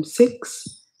 Om 6,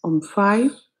 Om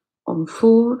 5, Om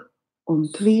 4, Om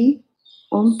 3,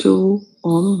 Om 2,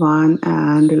 Om 1,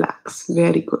 and relax.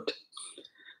 Very good.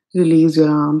 Release your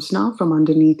arms now from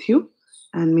underneath you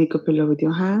and make a pillow with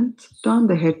your hands. Turn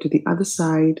the head to the other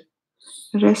side.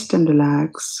 Rest and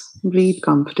relax. Breathe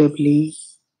comfortably.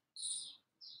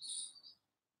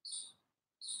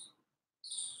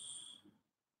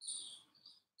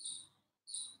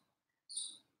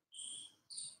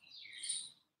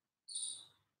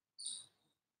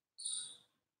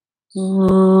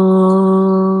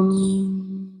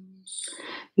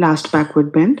 Last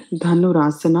backward bend,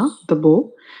 Dhanurasana, the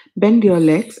bow. Bend your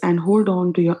legs and hold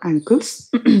on to your ankles.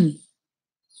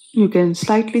 You can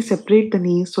slightly separate the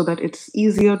knees so that it's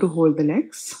easier to hold the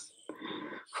legs.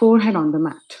 Forehead on the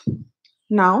mat.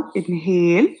 Now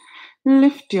inhale,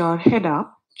 lift your head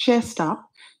up, chest up.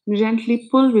 Gently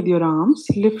pull with your arms,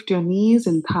 lift your knees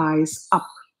and thighs up.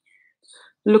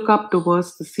 Look up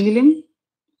towards the ceiling.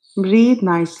 Breathe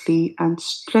nicely and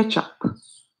stretch up.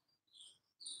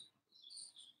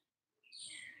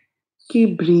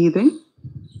 Keep breathing.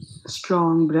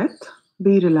 Strong breath.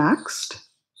 Be relaxed.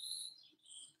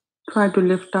 Try to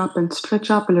lift up and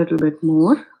stretch up a little bit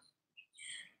more.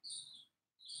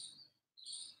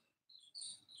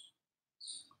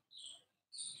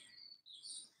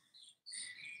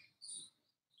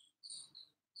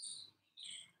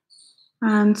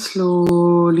 And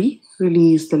slowly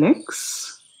release the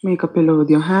legs. Make a pillow with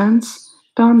your hands.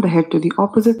 Turn the head to the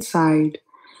opposite side.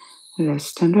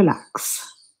 Rest and relax.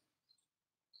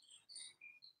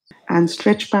 And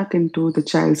stretch back into the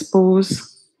child's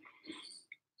pose,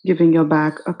 giving your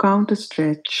back a counter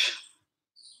stretch.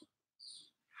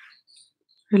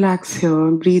 Relax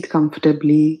here, breathe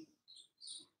comfortably.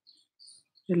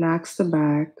 Relax the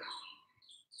back.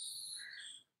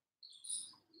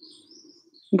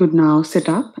 Good. Now sit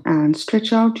up and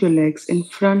stretch out your legs in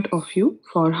front of you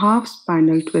for half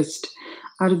spinal twist.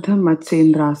 Ardha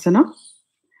Matsyendrasana.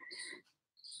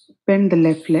 Bend the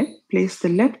left leg. Place the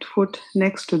left foot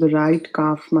next to the right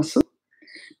calf muscle.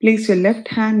 Place your left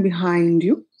hand behind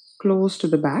you, close to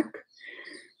the back.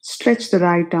 Stretch the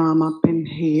right arm up,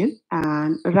 inhale,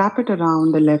 and wrap it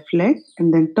around the left leg,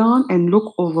 and then turn and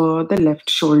look over the left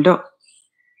shoulder.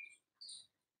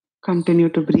 Continue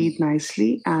to breathe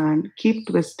nicely and keep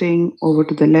twisting over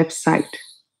to the left side.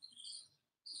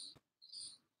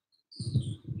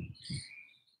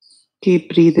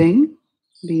 Keep breathing.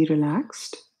 Be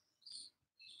relaxed.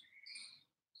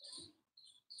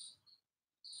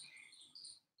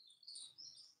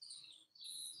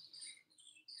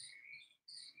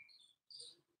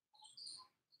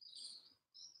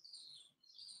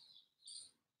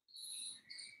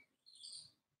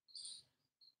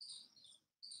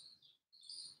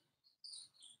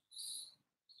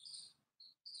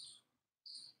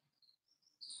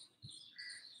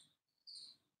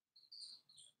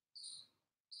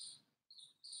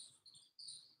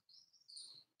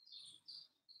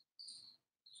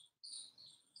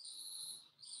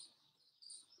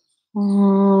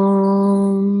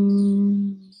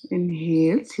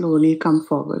 Inhale, slowly come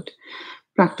forward.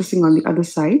 Practicing on the other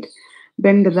side.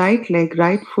 Bend the right leg,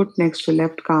 right foot next to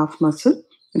left calf muscle,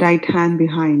 right hand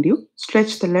behind you.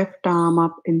 Stretch the left arm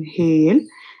up, inhale.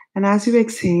 And as you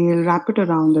exhale, wrap it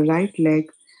around the right leg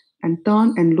and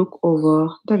turn and look over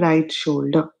the right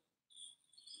shoulder.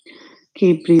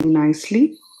 Keep breathing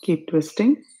nicely, keep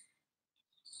twisting.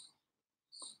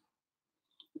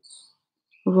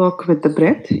 Work with the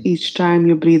breath. Each time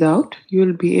you breathe out,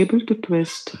 you'll be able to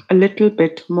twist a little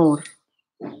bit more.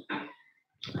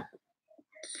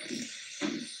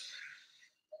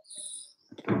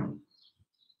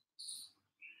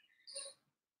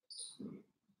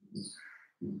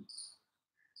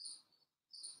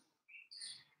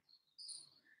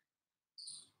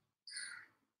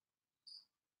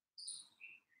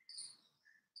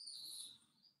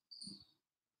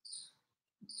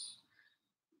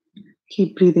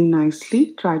 Keep breathing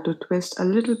nicely. Try to twist a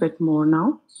little bit more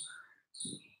now.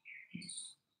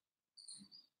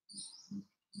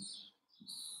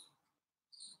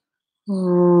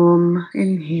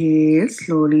 Inhale,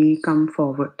 slowly come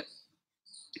forward.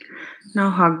 Now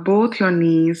hug both your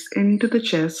knees into the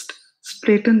chest,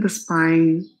 straighten the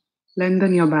spine,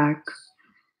 lengthen your back.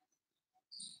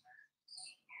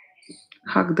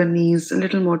 Hug the knees a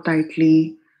little more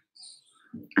tightly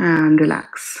and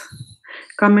relax.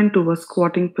 Come into a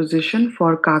squatting position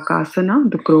for Kakasana,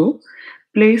 the crow.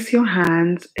 Place your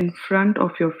hands in front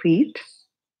of your feet.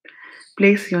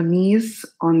 Place your knees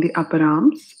on the upper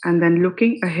arms and then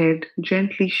looking ahead,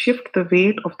 gently shift the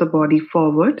weight of the body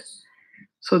forward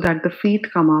so that the feet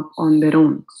come up on their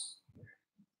own.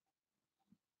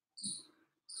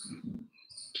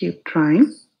 Keep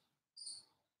trying.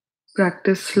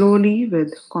 Practice slowly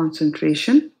with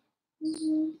concentration.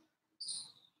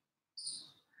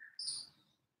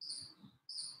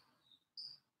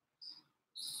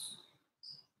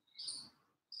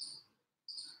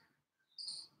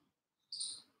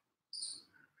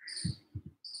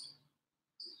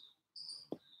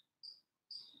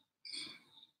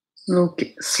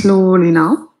 Okay, slowly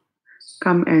now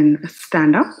come and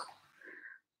stand up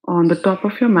on the top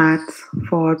of your mat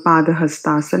for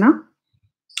Padahastasana,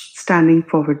 standing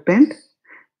forward bend,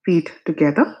 feet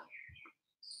together.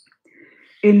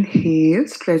 Inhale,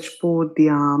 stretch both the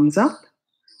arms up.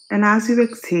 And as you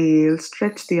exhale,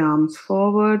 stretch the arms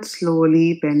forward,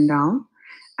 slowly bend down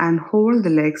and hold the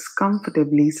legs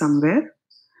comfortably somewhere.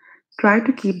 Try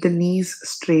to keep the knees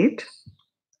straight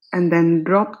and then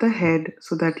drop the head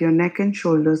so that your neck and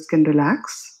shoulders can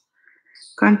relax.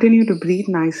 Continue to breathe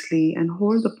nicely and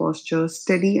hold the posture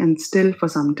steady and still for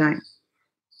some time.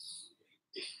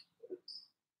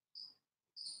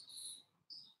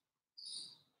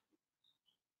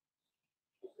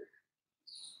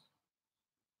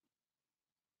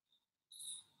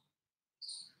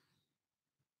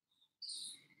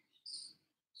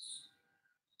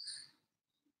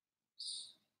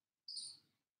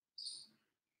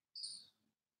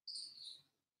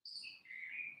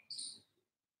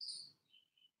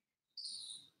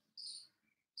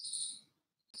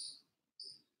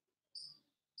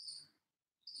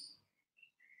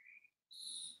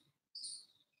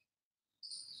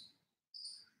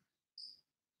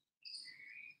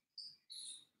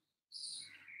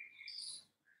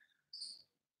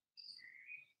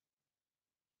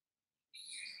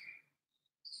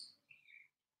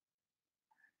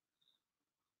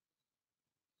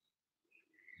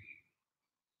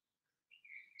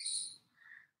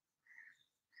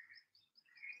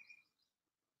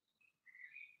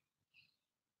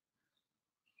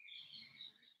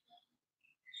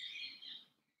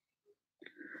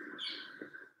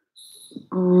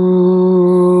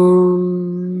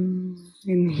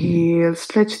 Inhale,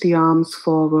 stretch the arms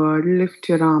forward, lift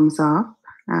your arms up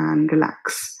and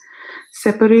relax.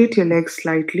 Separate your legs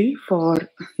slightly for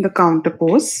the counter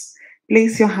pose.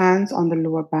 Place your hands on the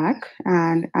lower back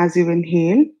and as you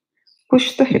inhale,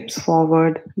 push the hips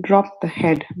forward, drop the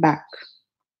head back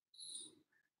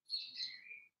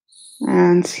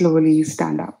and slowly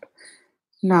stand up.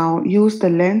 Now use the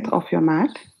length of your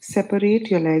mat. Separate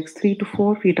your legs 3 to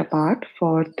 4 feet apart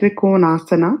for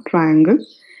Trikonasana triangle.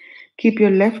 Keep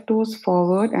your left toes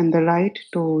forward and the right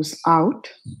toes out.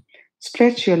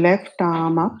 Stretch your left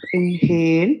arm up.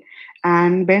 Inhale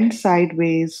and bend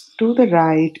sideways to the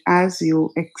right as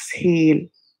you exhale.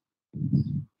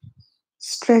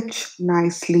 Stretch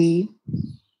nicely.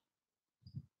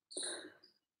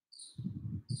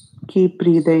 Keep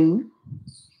breathing.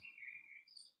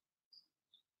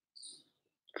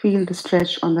 Feel the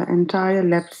stretch on the entire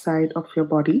left side of your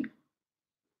body.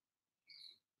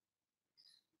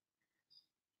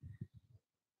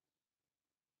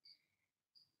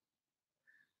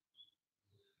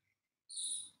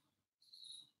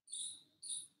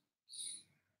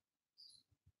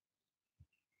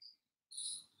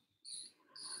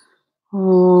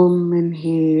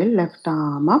 Inhale, left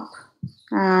arm up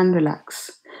and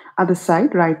relax. Other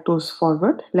side, right toes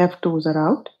forward, left toes are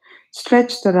out.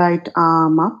 Stretch the right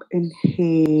arm up.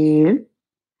 Inhale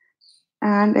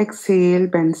and exhale,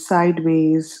 bend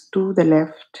sideways to the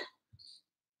left.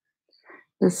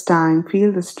 This time,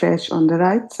 feel the stretch on the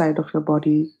right side of your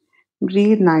body.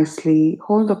 Breathe nicely,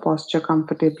 hold the posture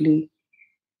comfortably.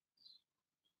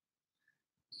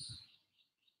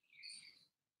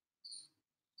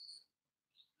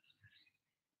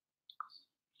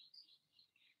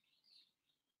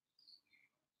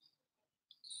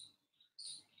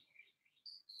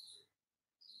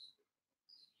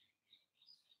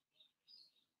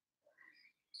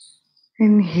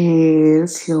 Inhale,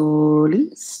 slowly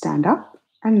stand up.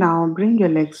 And now bring your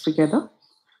legs together.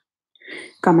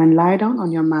 Come and lie down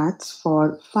on your mats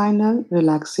for final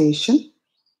relaxation.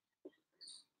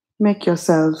 Make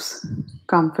yourselves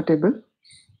comfortable,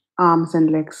 arms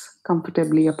and legs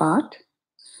comfortably apart.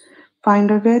 Find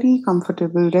a very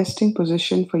comfortable resting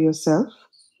position for yourself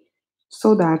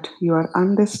so that you are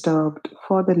undisturbed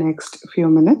for the next few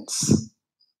minutes.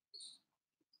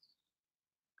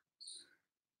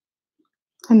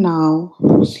 And now,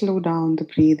 slow down the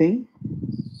breathing.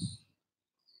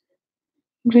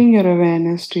 Bring your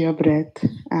awareness to your breath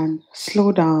and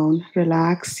slow down,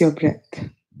 relax your breath.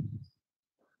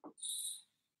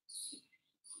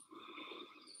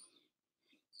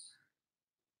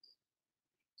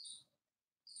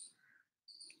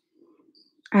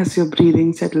 As your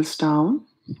breathing settles down,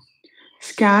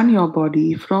 scan your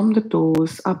body from the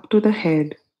toes up to the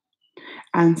head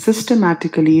and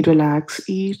systematically relax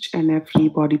each and every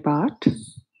body part.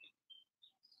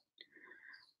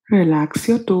 Relax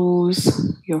your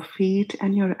toes, your feet,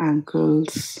 and your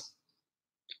ankles.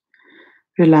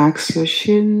 Relax your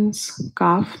shins,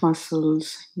 calf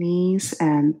muscles, knees,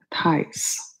 and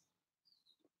thighs.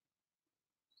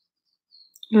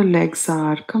 Your legs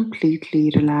are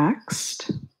completely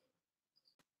relaxed.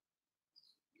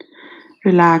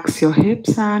 Relax your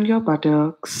hips and your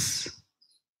buttocks.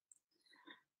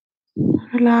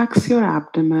 Relax your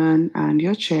abdomen and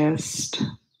your chest.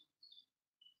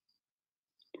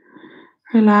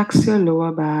 Relax your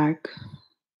lower back,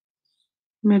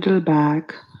 middle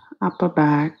back, upper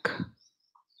back.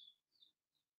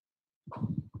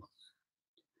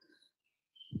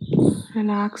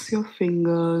 Relax your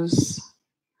fingers,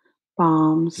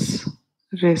 palms,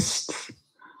 wrists,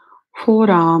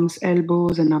 forearms,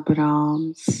 elbows, and upper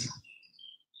arms.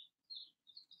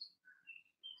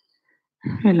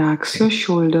 Relax your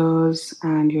shoulders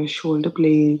and your shoulder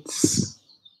blades.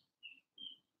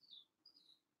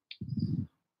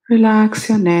 Relax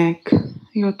your neck,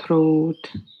 your throat.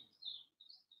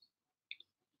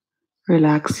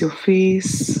 Relax your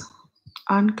face.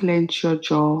 Unclench your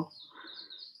jaw.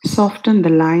 Soften the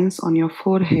lines on your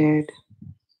forehead.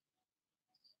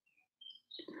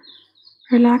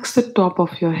 Relax the top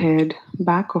of your head,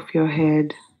 back of your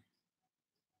head.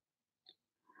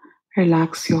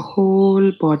 Relax your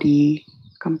whole body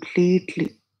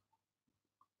completely.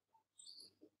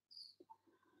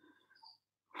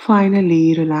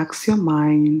 Finally, relax your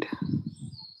mind.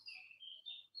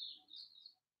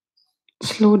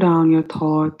 Slow down your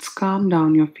thoughts, calm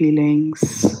down your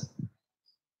feelings.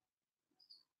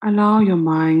 Allow your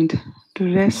mind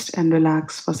to rest and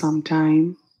relax for some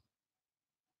time.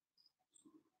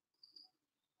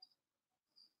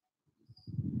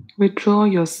 Withdraw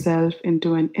yourself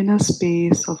into an inner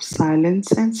space of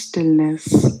silence and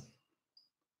stillness,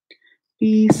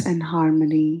 peace and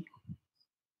harmony,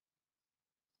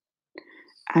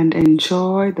 and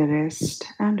enjoy the rest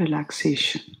and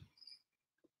relaxation.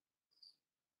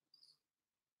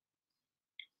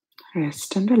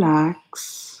 Rest and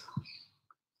relax.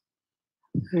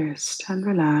 Rest and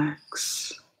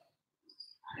relax.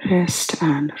 Rest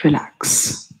and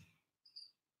relax.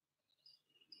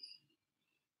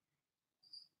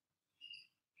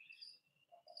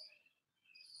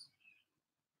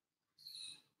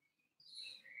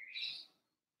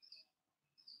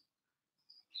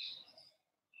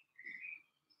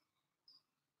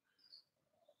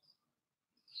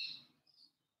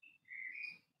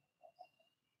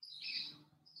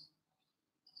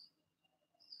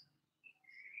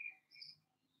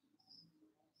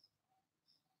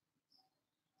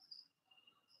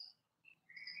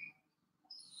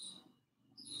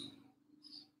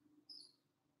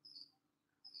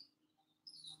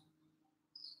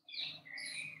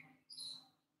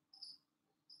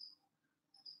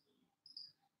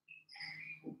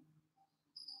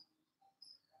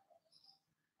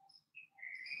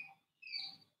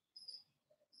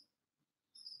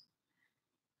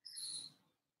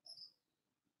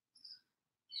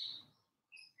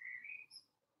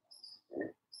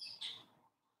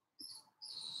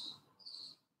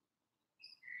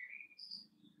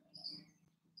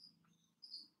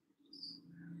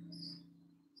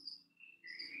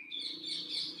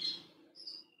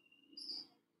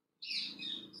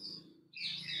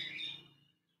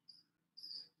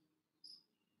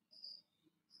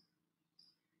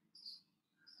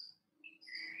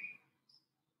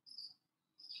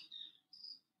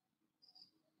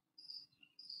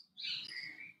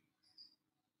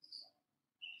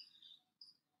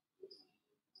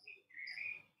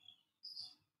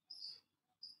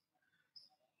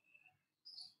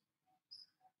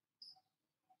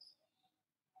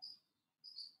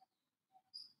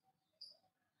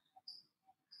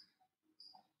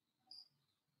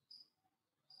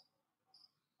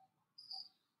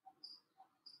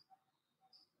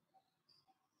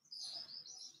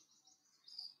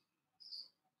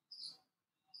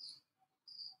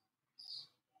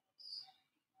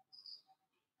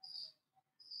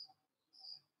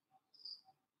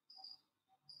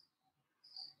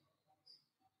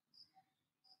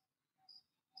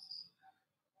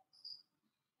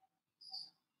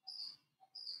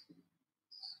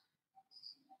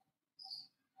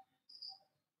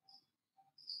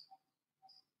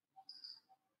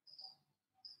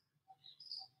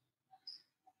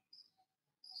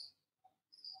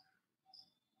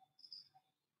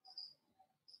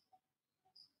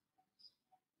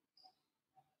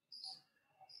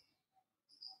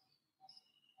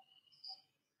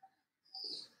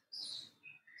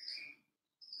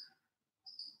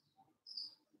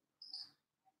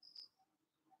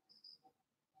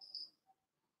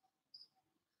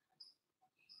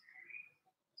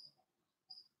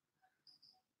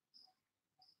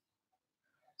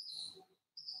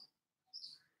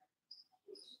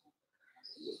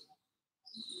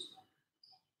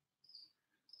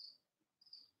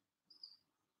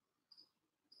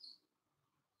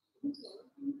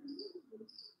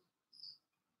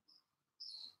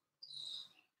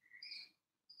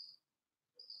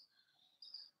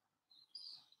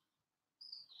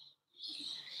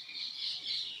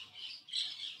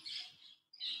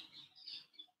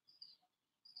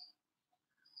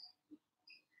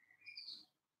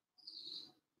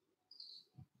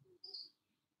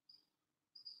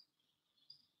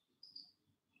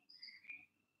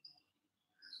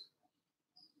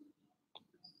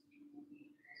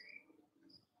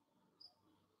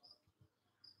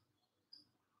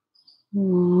 Gently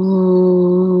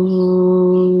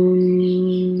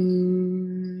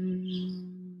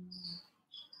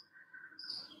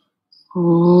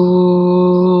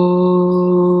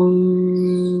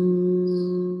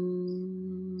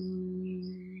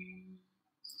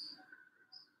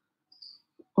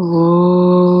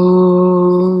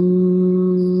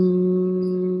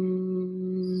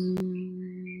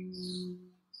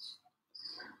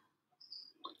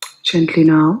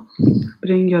now,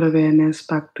 bring your awareness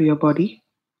back to your body.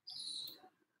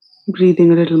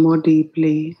 Breathing a little more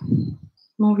deeply.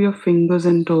 Move your fingers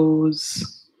and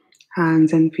toes,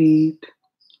 hands and feet.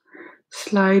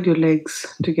 Slide your legs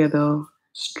together.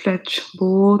 Stretch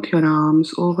both your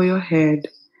arms over your head.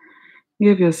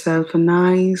 Give yourself a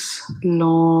nice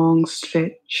long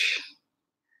stretch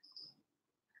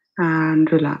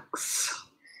and relax.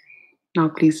 Now,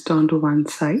 please turn to one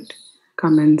side.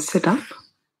 Come and sit up.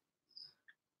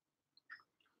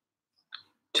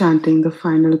 Chanting the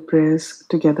final prayers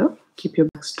together. Keep your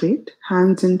back straight.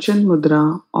 Hands in Chin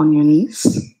Mudra on your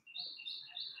knees.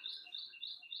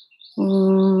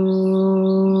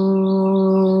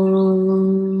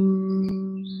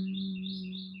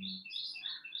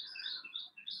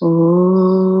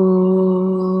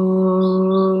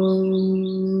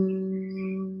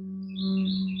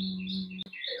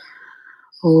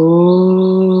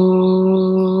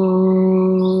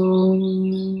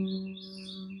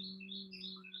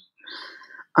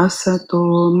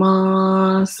 Asato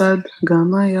ma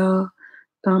sadgamaya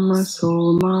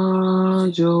tamaso ma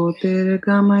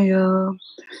jyotirgamaya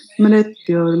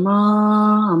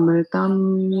mrityurma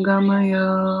amritam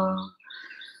gamaya.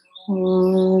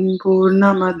 Om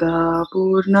Purnamada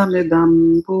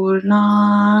Purnamidam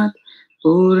Purnat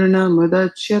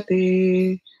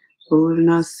Purnamudachyate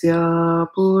Purnasya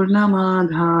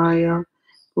Purnamadhaya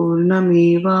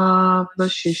Purnameva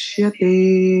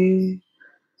Vashishyate.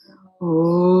 Om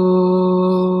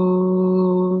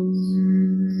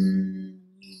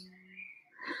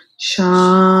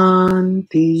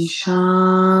Shanti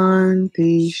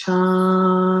Shanti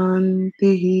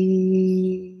Shanti.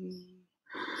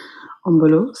 Om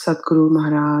Bolo Satguru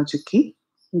Maharaj ki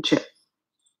Jai.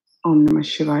 Om Namah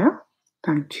Shivaya.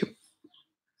 Thank you.